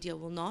mainstream media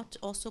will not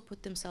also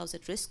put themselves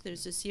at risk.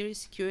 There's a serious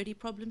security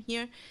problem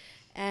here,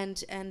 and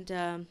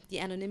the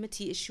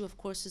anonymity issue, of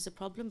course, is a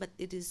problem. But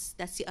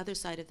that's the other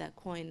side of that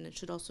coin, and it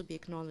should also be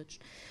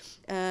acknowledged.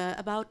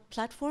 About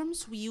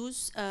platforms, we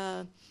use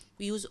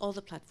all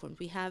the platforms.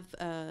 We have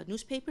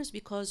newspapers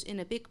because in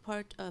a big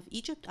part of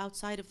Egypt,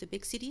 outside of the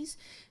big cities,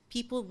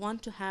 people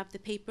want to have the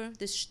paper.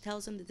 This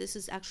tells them that this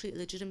is actually a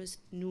legitimate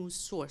news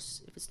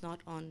source. If it's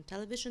not on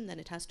television, then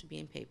it has to be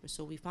in paper.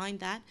 So we find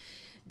that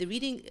the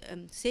reading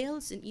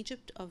sales in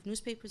Egypt of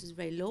newspapers is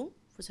very low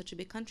for such a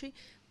big country,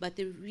 but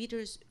the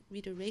reader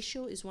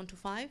ratio is 1 to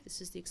 5.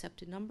 This is the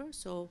accepted number.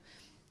 So,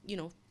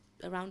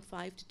 around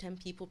 5 to 10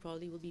 people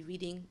probably will be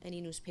reading any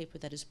newspaper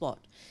that is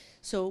bought.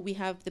 So we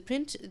have the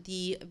print,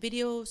 the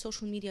video,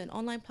 social media, and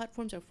online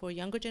platforms are for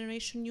younger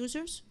generation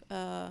users.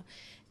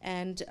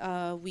 And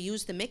we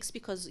use the mix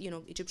because,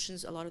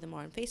 Egyptians, a lot of them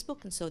are on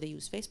Facebook, and so they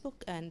use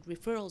Facebook. And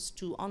referrals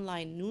to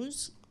online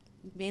news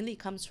mainly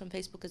comes from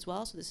Facebook as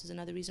well, so this is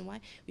another reason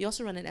why. We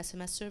also run an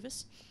SMS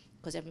service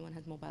because everyone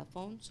has mobile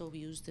phone, so we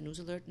use the news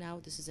alert now.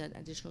 This is an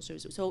additional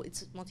service. So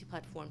it's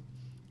multi-platform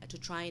to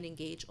try and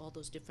engage all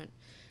those different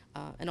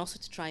and also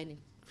to try and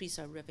increase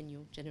our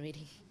revenue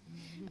generating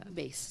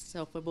base.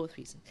 So for both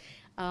reasons.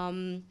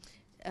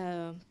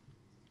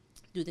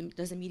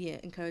 Does the media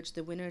encourage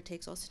the winner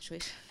takes all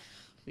situation?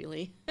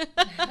 Really?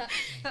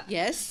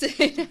 Yes,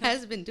 it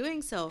has been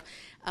doing so.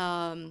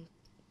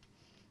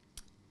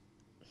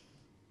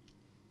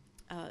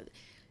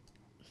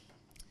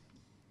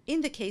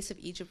 In the case of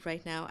Egypt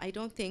right now, I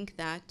don't think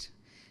that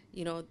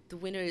the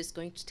winner is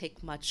going to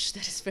take much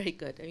that is very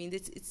good. I mean,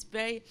 it's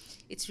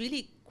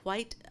really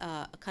quite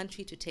a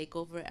country to take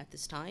over at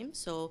this time.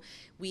 So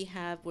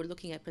we're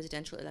looking at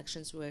presidential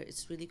elections where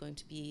it's really going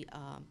to be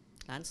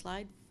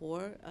landslide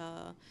for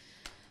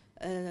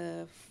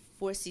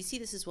Sisi.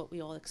 This is what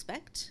we all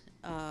expect.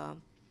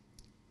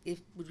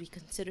 Would we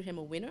consider him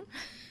a winner?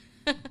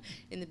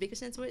 In the bigger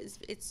sense, where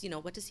it's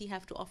what does he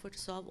have to offer to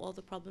solve all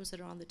the problems that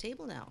are on the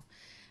table now?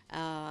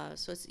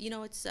 So it's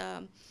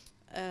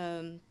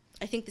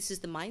I think this is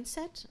the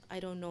mindset. I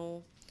don't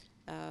know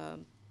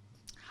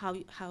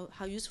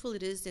how useful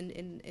it is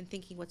in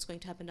thinking what's going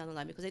to happen down the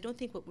line, because I don't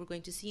think what we're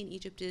going to see in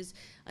Egypt is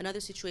another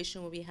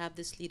situation where we have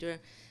this leader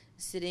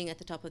sitting at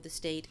the top of the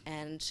state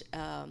and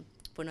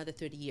for another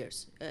 30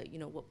 years.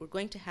 What we're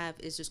going to have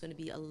is there's going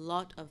to be a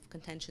lot of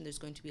contention, there's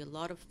going to be a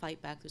lot of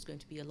fight back, there's going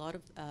to be a lot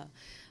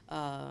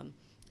of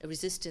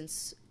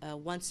resistance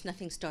once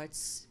nothing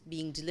starts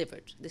being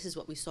delivered. This is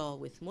what we saw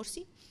with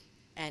Morsi,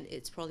 and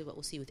it's probably what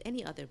we'll see with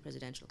any other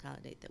presidential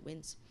candidate that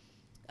wins,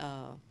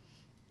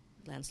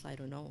 landslide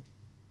or no.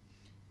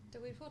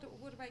 Dawood,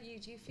 what about you?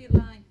 Do you feel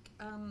like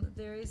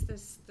there is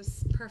this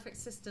perfect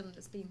system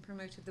that's being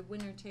promoted, the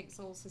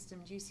winner-takes-all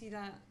system? Do you see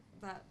that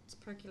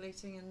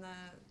percolating in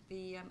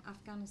the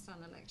Afghanistan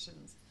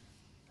elections?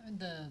 And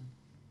the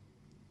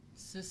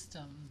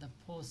system, the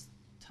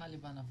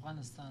post-Taliban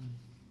Afghanistan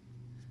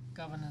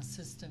governance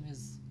system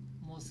is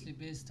mostly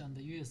based on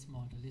the US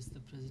model. It's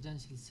the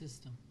presidential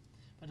system.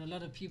 But a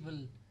lot of people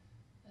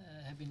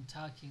have been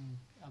talking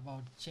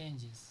about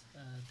changes.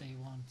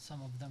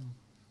 Some of them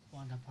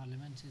want a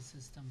parliamentary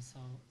system, so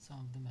some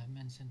of them have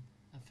mentioned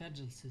a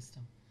federal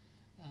system.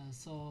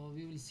 So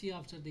we will see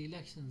after the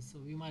elections, so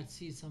we might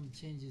see some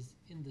changes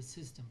in the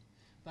system.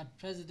 But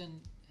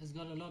president has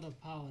got a lot of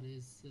power,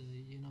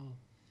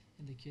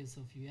 in the case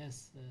of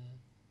US,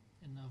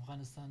 in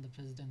Afghanistan the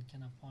president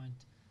can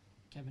appoint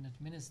cabinet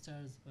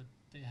ministers, but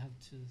they have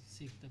to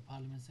seek the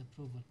parliament's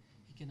approval.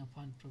 He can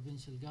appoint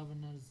provincial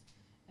governors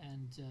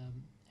and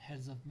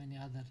heads of many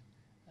other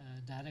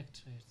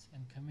directorates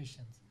and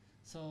commissions.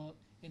 So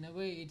in a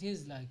way, it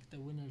is like the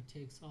winner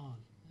takes all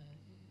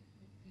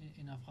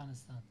in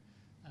Afghanistan.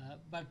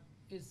 But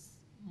it's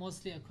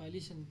mostly a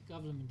coalition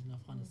government in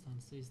Afghanistan,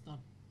 so it's not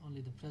only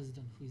the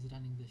president who is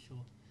running the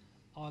show.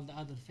 All the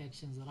other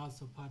factions are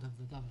also part of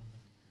the government.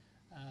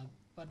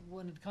 But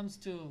when it comes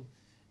to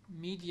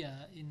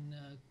media in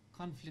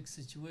conflict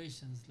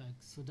situations like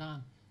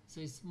Sudan, so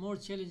it's more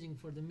challenging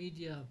for the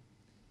media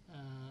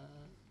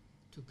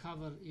to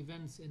cover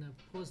events in a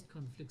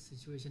post-conflict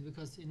situation,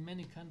 because in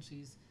many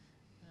countries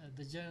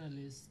the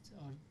journalists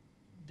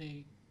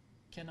they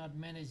cannot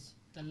manage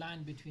the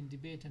line between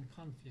debate and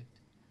conflict.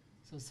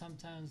 So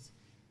sometimes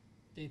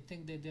they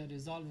think that they are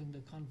resolving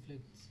the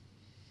conflict,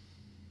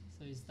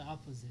 so it's the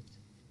opposite.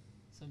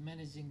 So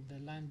managing the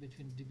line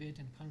between debate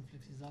and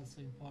conflict is also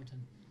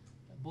important,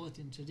 both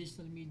in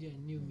traditional media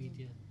and new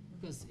media.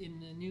 Because in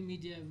new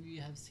media we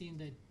have seen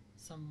that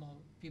some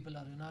people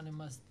are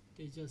anonymous,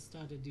 they just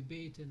start a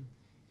debate and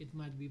it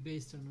might be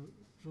based on a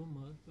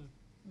rumor, but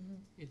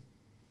it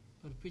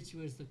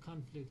perpetuates the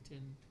conflict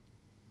and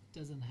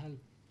doesn't help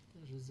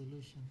the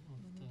resolution of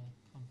the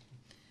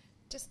conflict.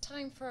 Just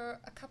time for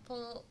a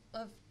couple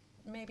of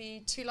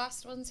maybe two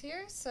last ones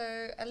here.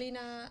 So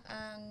Alina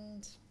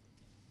and,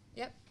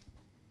 yep.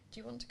 Do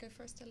you want to go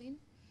first, Aline?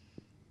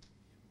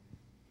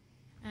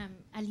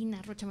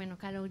 Alina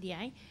Rocha-Menokala,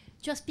 ODI.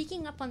 Just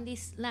picking up on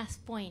this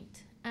last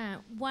point,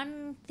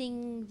 one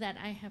thing that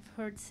I have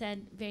heard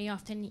said very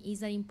often is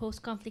that in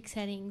post-conflict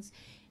settings,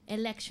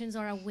 elections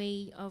are a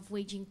way of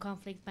waging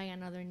conflict by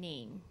another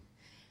name.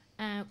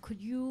 Could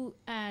you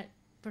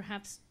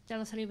perhaps tell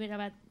us a little bit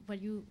about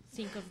what you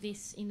think of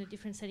this in the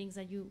different settings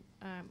that you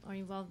are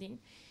involved in,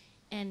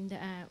 and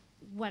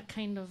what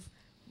kind of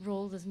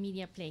role does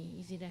media play?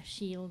 Is it a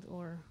shield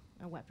or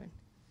a weapon?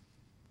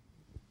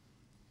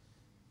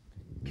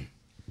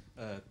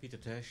 Peter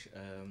Tesh,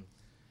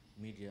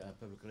 Media and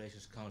Public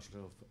Relations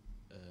Councillor of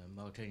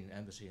Mauritanian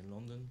Embassy in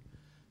London.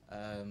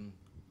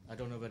 I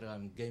don't know whether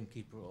I'm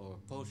gamekeeper or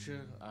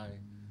poacher. I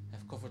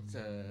have covered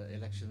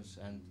elections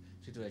and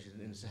situations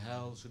in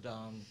Sahel,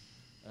 Sudan,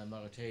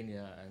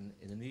 Mauritania and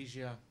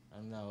Indonesia.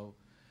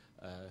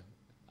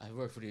 I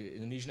work for the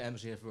Indonesian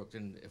Embassy. I've worked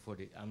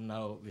I'm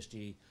now with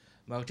the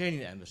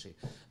Mauritanian Embassy.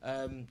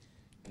 I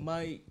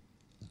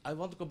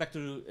want to go back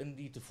to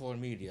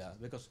foreign media,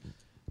 because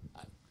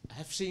I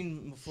have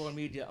seen foreign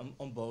media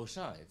on both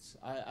sides.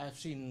 I've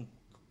seen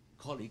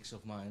colleagues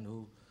of mine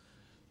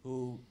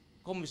who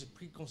come with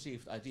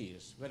preconceived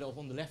ideas, whether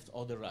on the left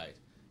or the right,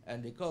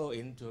 and they go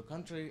into a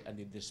country and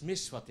they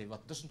dismiss what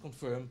doesn't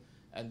confirm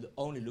and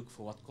only look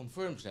for what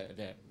confirms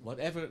there,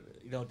 whatever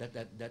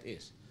that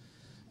is.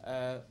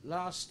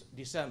 Last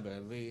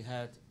December we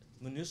had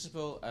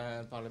municipal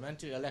and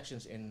parliamentary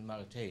elections in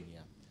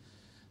Mauritania.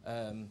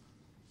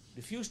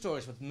 The few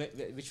stories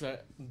which were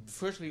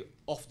firstly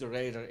off the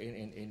radar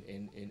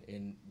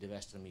in the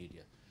Western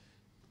media.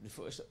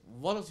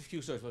 One of the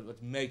few stories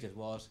what made it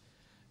was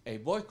a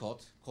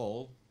boycott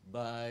call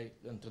by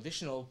a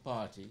traditional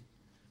party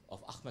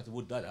of Ahmed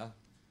Wood Dada,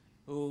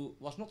 who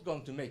was not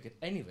going to make it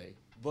anyway,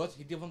 but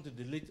he didn't want to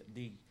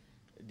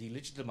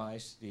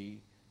delegitimize the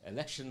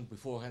election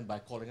beforehand by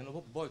calling it a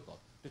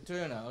boycott. The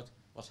turnout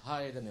was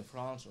higher than in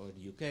France or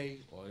the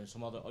UK or in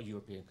some other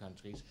European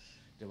countries.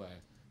 There were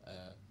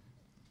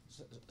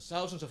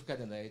thousands of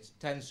candidates,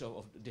 tens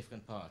of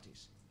different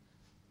parties.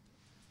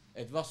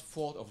 It was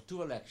fought over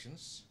 2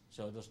 elections,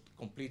 so it was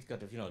complete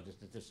kind of,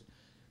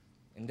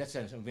 in that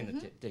sense, a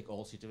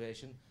winner-take-all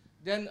situation.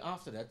 Then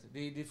after that,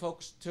 the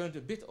focus turned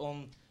a bit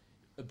on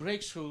a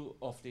breakthrough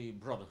of the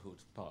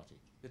Brotherhood Party.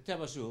 The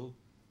Tawazul,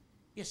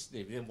 yes,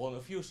 they won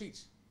a few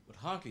seats, but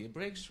hardly a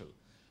breakthrough.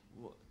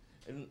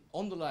 An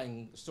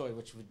underlying story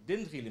which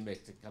didn't really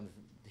make the kind of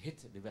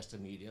hit the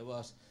Western media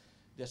was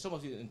that some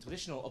of the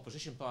traditional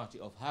opposition party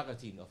of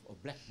Haratin,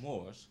 of Black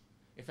Moors,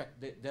 in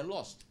fact, they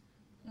lost.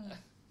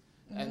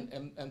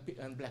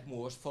 And Black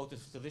Moors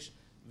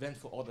went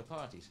for other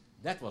parties.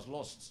 That was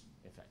lost,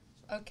 in fact.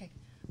 So. Okay.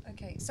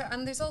 So,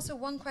 and there's also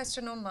one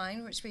question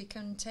online which we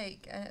can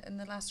take in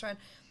the last round.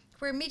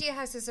 Where media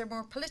houses are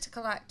more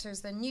political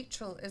actors than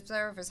neutral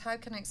observers, how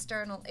can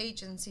external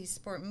agencies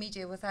support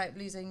media without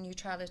losing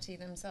neutrality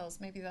themselves?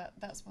 Maybe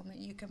that's one that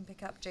you can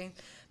pick up, Jane.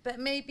 But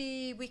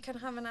maybe we can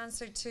have an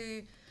answer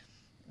to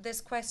this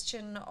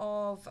question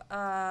of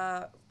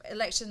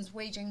elections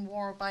waging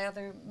war by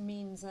other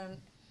means,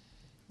 and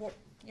what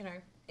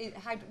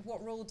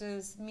role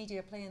does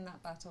media play in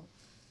that battle?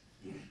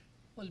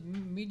 Well,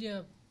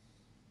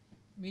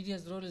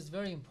 media's role is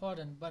very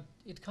important, but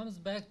it comes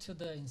back to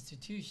the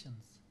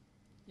institutions.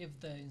 If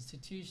the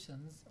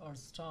institutions are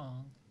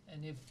strong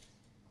and if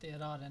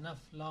there are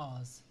enough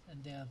laws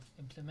and they are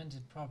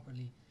implemented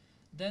properly,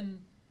 then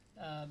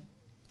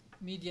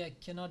media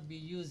cannot be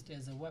used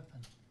as a weapon.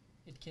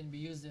 It can be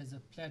used as a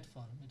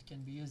platform. It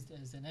can be used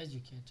as an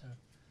educator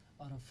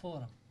or a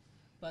forum.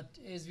 But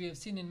as we have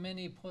seen in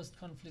many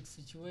post-conflict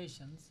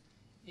situations,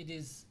 it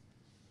is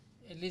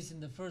at least in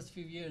the first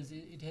few years,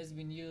 it has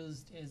been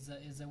used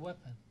as a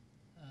weapon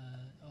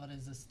or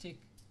as a stick.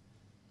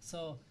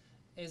 So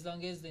as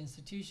long as the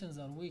institutions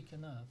are weak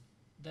enough,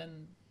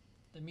 then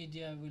the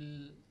media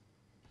will,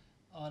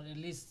 or at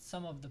least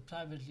some of the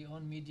privately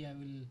owned media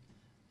will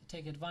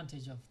take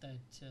advantage of that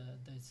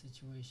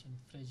situation,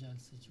 fragile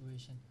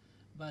situation.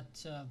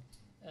 But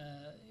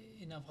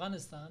in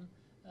Afghanistan,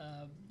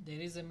 there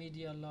is a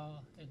media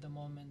law at the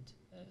moment.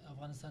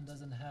 Afghanistan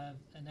doesn't have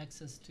an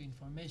access to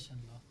information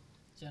law.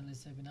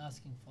 Journalists have been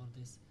asking for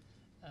this.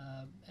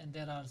 And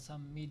there are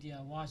some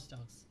media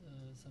watchdogs,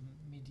 some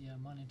media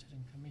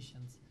monitoring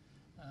commissions.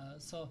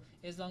 So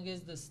as long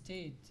as the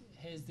state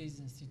has these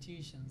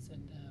institutions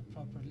and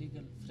proper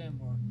legal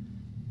framework,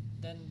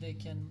 then they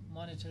can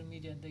monitor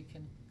media, they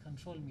can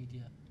control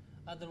media.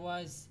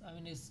 Otherwise, I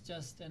mean, it's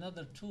just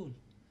another tool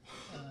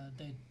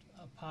that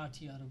a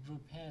party or a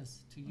group has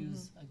to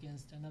use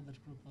against another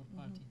group or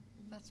party.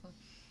 That's one.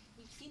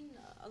 We've seen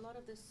a lot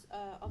of this,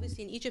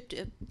 obviously in Egypt.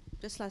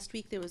 Just last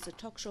week there was a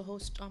talk show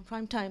host on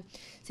primetime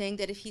saying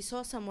that if he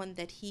saw someone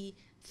that he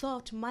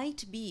thought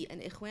might be an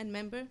Ikhwan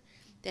member,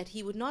 that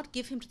he would not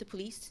give him to the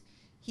police,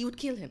 he would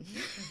kill him.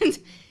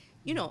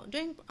 You know,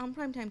 on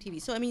primetime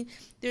TV. So I mean,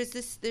 there's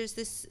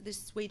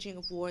this waging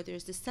of war.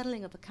 There's this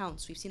settling of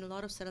accounts. We've seen a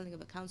lot of settling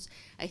of accounts.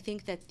 I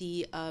think that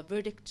the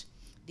verdict,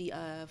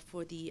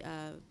 for the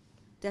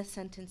death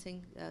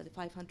sentencing, the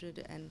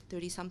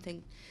 530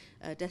 something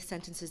death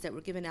sentences that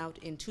were given out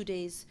in 2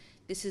 days.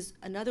 This is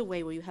another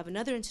way where you have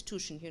another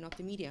institution here, not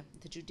the media,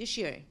 the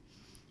judiciary,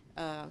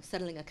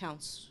 settling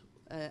accounts.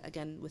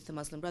 Again, with the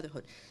Muslim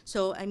Brotherhood.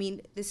 So, I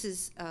mean, this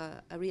is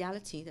a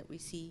reality that we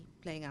see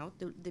playing out.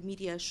 The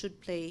media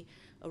should play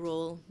a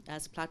role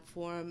as a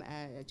platform,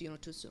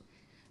 to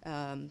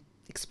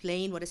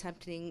explain what is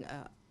happening,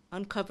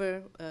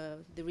 uncover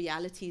the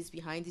realities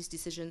behind these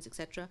decisions,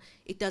 etc.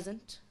 It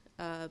doesn't,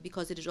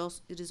 because it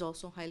is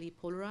also highly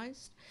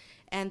polarized.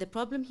 And the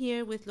problem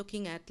here with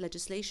looking at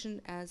legislation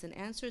as an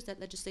answer is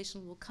that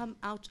legislation will come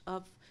out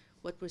of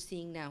what we're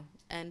seeing now.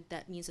 And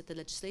that means that the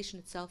legislation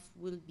itself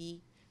will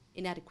be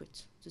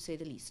inadequate, to say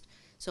the least.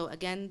 So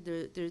again,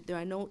 there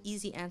are no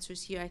easy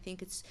answers here. I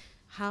think it's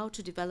how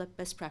to develop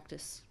best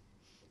practice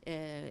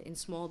in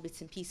small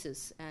bits and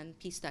pieces and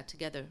piece that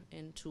together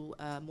into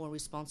a more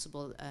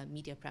responsible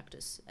media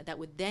practice. That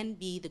would then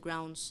be the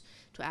grounds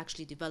to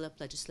actually develop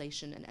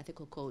legislation and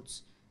ethical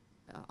codes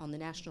on the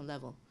national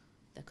level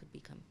that could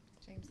become.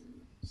 James.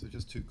 So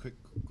just two quick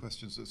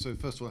questions. So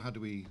first of all, how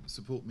do we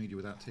support media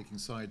without taking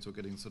sides or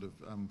getting sort of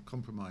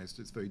compromised?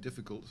 It's very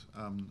difficult.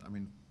 I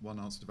mean, one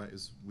answer to that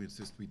is we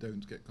insist we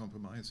don't get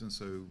compromised, and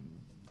so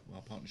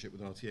our partnership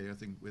with RTA, I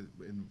think,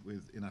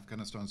 in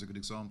Afghanistan is a good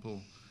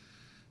example.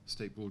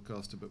 State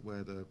broadcaster, but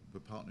where the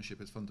partnership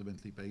is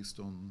fundamentally based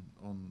on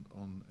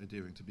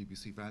adhering to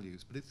BBC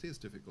values. But it is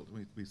difficult.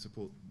 We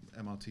support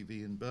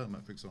MRTV in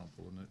Burma, for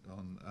example,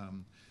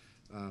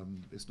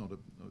 it's not a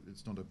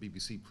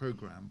BBC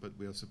program, but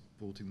we are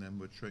supporting them.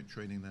 We're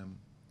training them,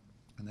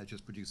 and they're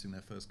just producing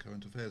their first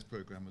current affairs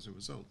program as a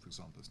result. For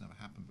example, it's never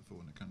happened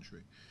before in the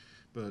country.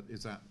 But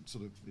is that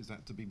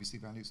the BBC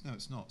values? No,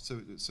 it's not.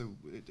 So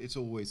it's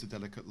always a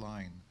delicate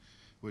line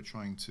we're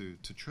trying to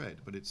tread,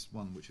 but it's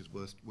one which is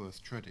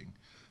worth treading.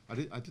 I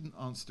didn't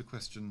answer the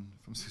question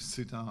from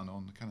Sudan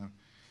on the kind of.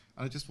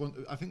 I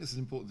think this is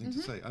an important thing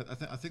to say.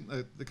 I think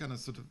the kind of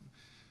sort of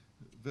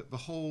the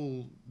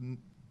whole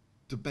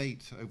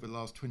debate over the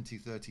last 20,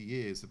 30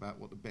 years about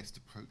what the best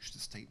approach to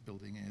state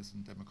building is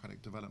and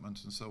democratic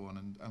development and so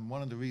on. And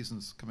one of the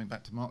reasons, coming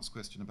back to Mark's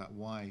question about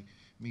why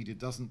media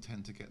doesn't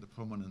tend to get the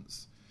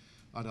prominence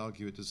I'd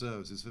argue it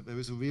deserves, is that there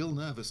is a real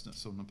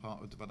nervousness on the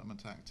part of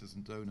development actors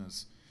and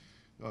donors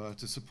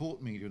to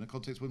support media in a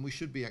context when we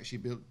should be actually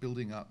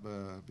building up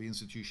the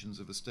institutions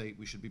of a state.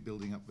 We should be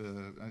building up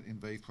in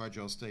very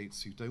fragile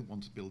states. You don't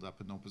want to build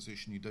up an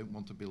opposition. You don't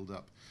want to build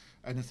up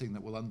anything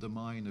that will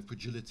undermine the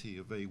fragility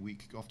of very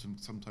weak, often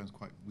sometimes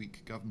quite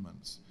weak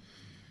governments.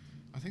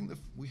 I think that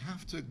we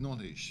have to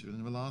acknowledge that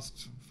in the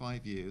last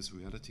 5 years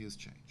reality has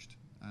changed,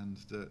 and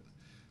that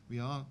we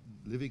are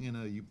living in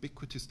a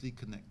ubiquitously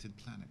connected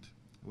planet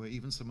where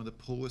even some of the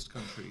poorest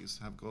countries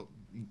have got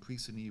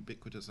increasingly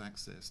ubiquitous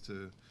access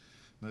to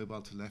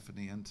mobile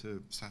telephony and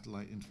to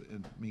satellite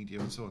media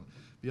and so on.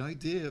 The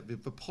idea,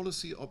 the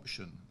policy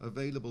option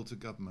available to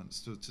governments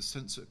to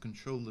censor,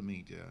 control the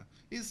media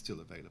is still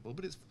available,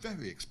 but it's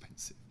very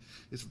expensive.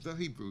 It's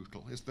very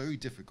brutal. It's very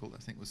difficult. I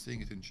think we're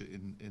seeing it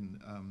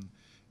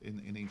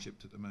in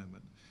Egypt at the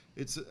moment.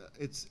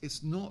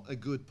 It's not a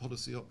good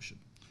policy option.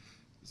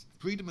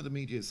 Freedom of the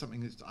media is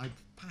something that I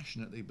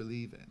passionately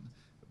believe in,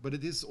 but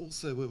it is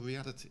also a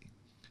reality.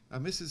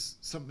 And this is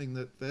something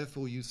that,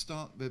 therefore,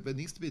 there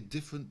needs to be a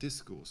different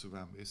discourse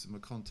around this in the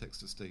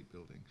context of state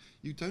building.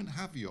 You don't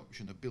have the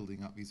option of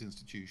building up these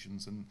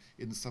institutions and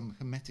in some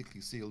hermetically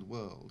sealed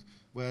world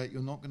where you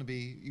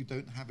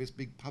don't have this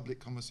big public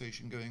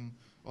conversation going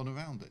on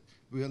around it.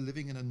 We are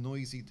living in a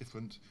noisy,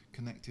 different,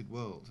 connected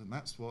world, and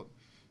that's what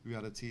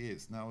reality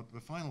is. Now,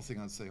 the final thing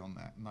I'd say on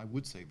that, and I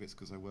would say this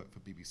because I work for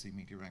BBC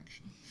Media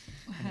Action,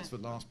 and it's the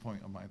last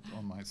point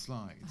on my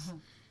slides,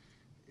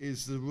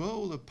 is the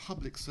role of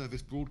public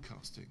service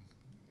broadcasting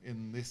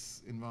in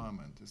this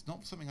environment. It's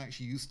not something I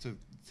actually used to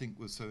think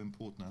was so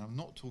important, and I'm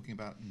not talking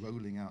about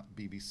rolling out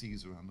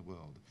BBCs around the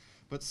world,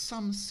 but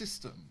some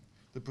system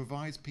that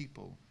provides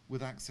people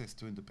with access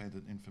to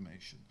independent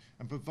information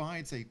and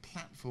provides a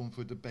platform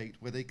for debate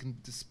where they can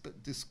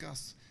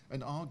discuss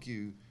and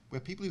argue,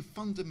 where people who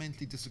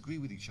fundamentally disagree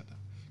with each other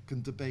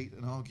can debate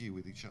and argue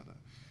with each other,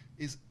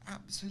 is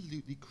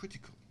absolutely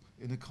critical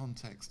in a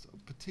context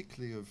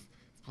particularly of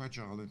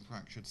fragile and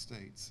fractured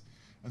states.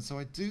 And so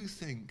I do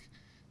think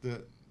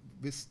that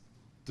this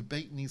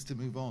debate needs to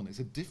move on. It's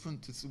a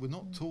different, we're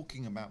not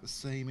talking about the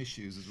same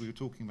issues as we were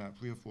talking about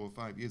 3 or 4 or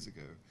 5 years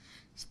ago.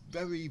 It's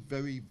very,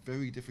 very,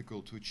 very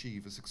difficult to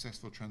achieve a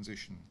successful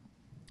transition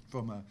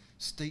from a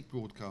state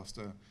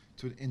broadcaster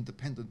to an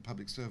independent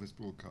public service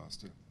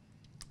broadcaster.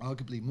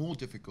 Arguably more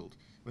difficult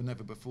than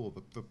ever before,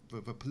 but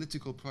the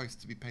political price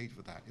to be paid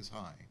for that is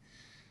high.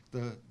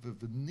 The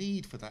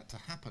need for that to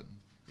happen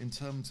in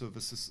terms of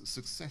the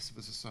success of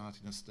a society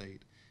and a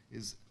state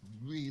is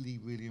really,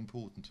 really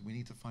important, and we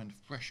need to find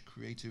fresh,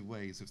 creative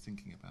ways of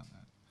thinking about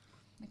that.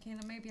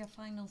 Michaela, maybe a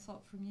final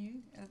thought from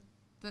you.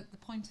 The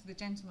point of the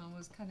gentleman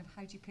was kind of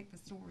how do you pick the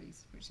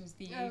stories, which is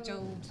the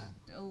age-old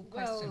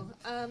question.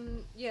 Well,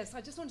 yes, I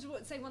just wanted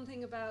to say one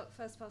thing about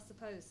first past the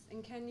post.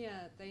 In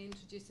Kenya, they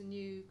introduced a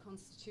new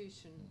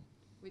constitution,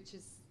 which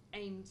is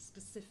aimed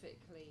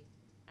specifically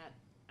at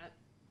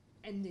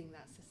ending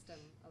that system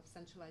of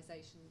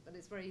centralisation. But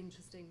it's very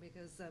interesting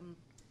because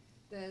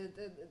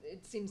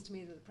it seems to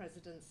me that the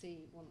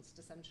presidency wants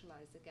to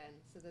centralise again.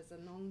 So there's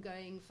an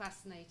ongoing,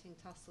 fascinating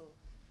tussle,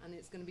 and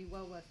it's going to be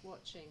well worth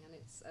watching. And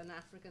it's an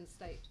African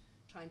state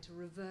trying to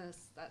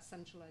reverse that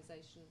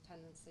centralisation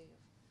tendency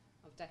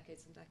of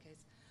decades and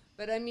decades.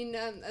 But I mean,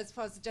 as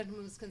far as the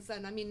gentleman was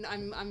concerned, I mean,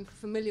 I'm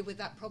familiar with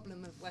that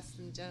problem of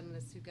Western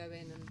journalists who go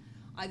in and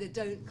either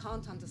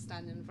can't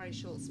understand in a very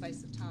short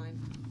space of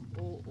time,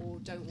 or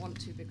don't want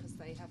to because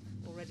they have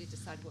already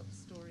decided what the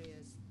story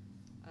is.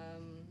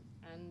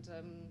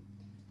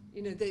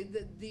 You know,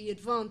 the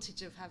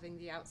advantage of having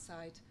the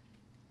outside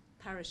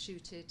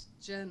parachuted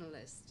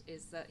journalist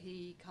is that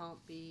he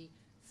can't be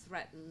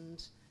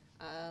threatened,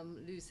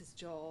 lose his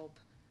job,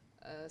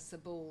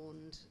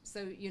 suborned.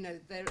 So, you know,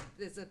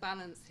 there's a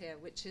balance here,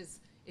 which is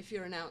if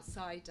you're an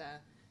outsider,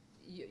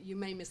 you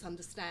may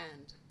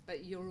misunderstand,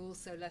 but you're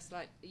also less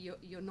like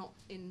you're not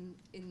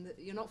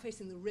you're not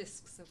facing the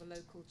risks of a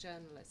local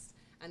journalist.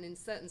 And in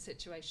certain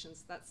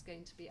situations, that's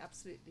going to be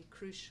absolutely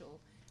crucial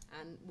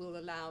and will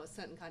allow a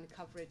certain kind of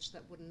coverage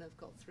that wouldn't have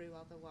got through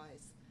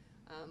otherwise.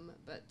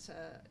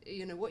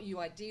 You know, what you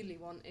ideally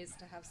want is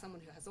to have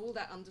someone who has all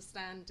that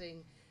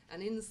understanding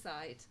and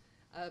insight,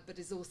 but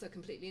is also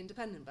completely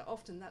independent. But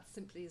often that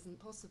simply isn't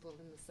possible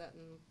in a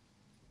certain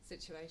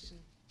situation.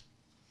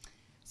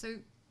 So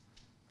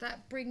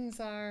that brings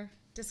our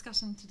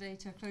discussion today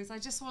to a close. I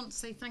just want to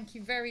say thank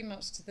you very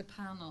much to the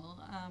panel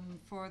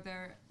for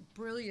their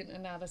brilliant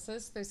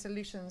analysis, those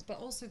solutions, but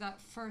also that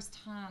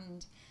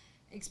first-hand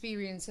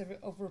experience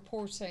of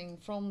reporting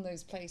from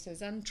those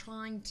places and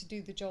trying to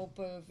do the job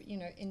of, you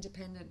know,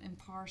 independent,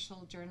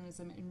 impartial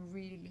journalism in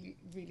really,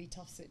 really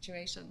tough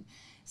situation.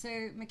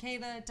 So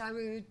Michaela,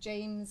 Dawood,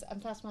 James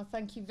and Fatima,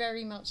 thank you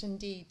very much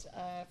indeed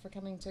for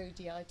coming to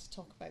ODI to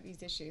talk about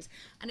these issues.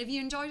 And if you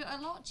enjoyed it a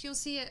lot, you'll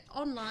see it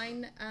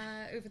online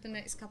over the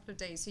next couple of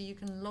days, so you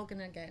can log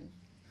in again.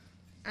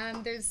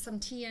 And there's some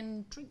tea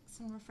and drinks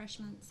and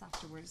refreshments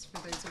afterwards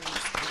for those who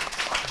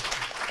want.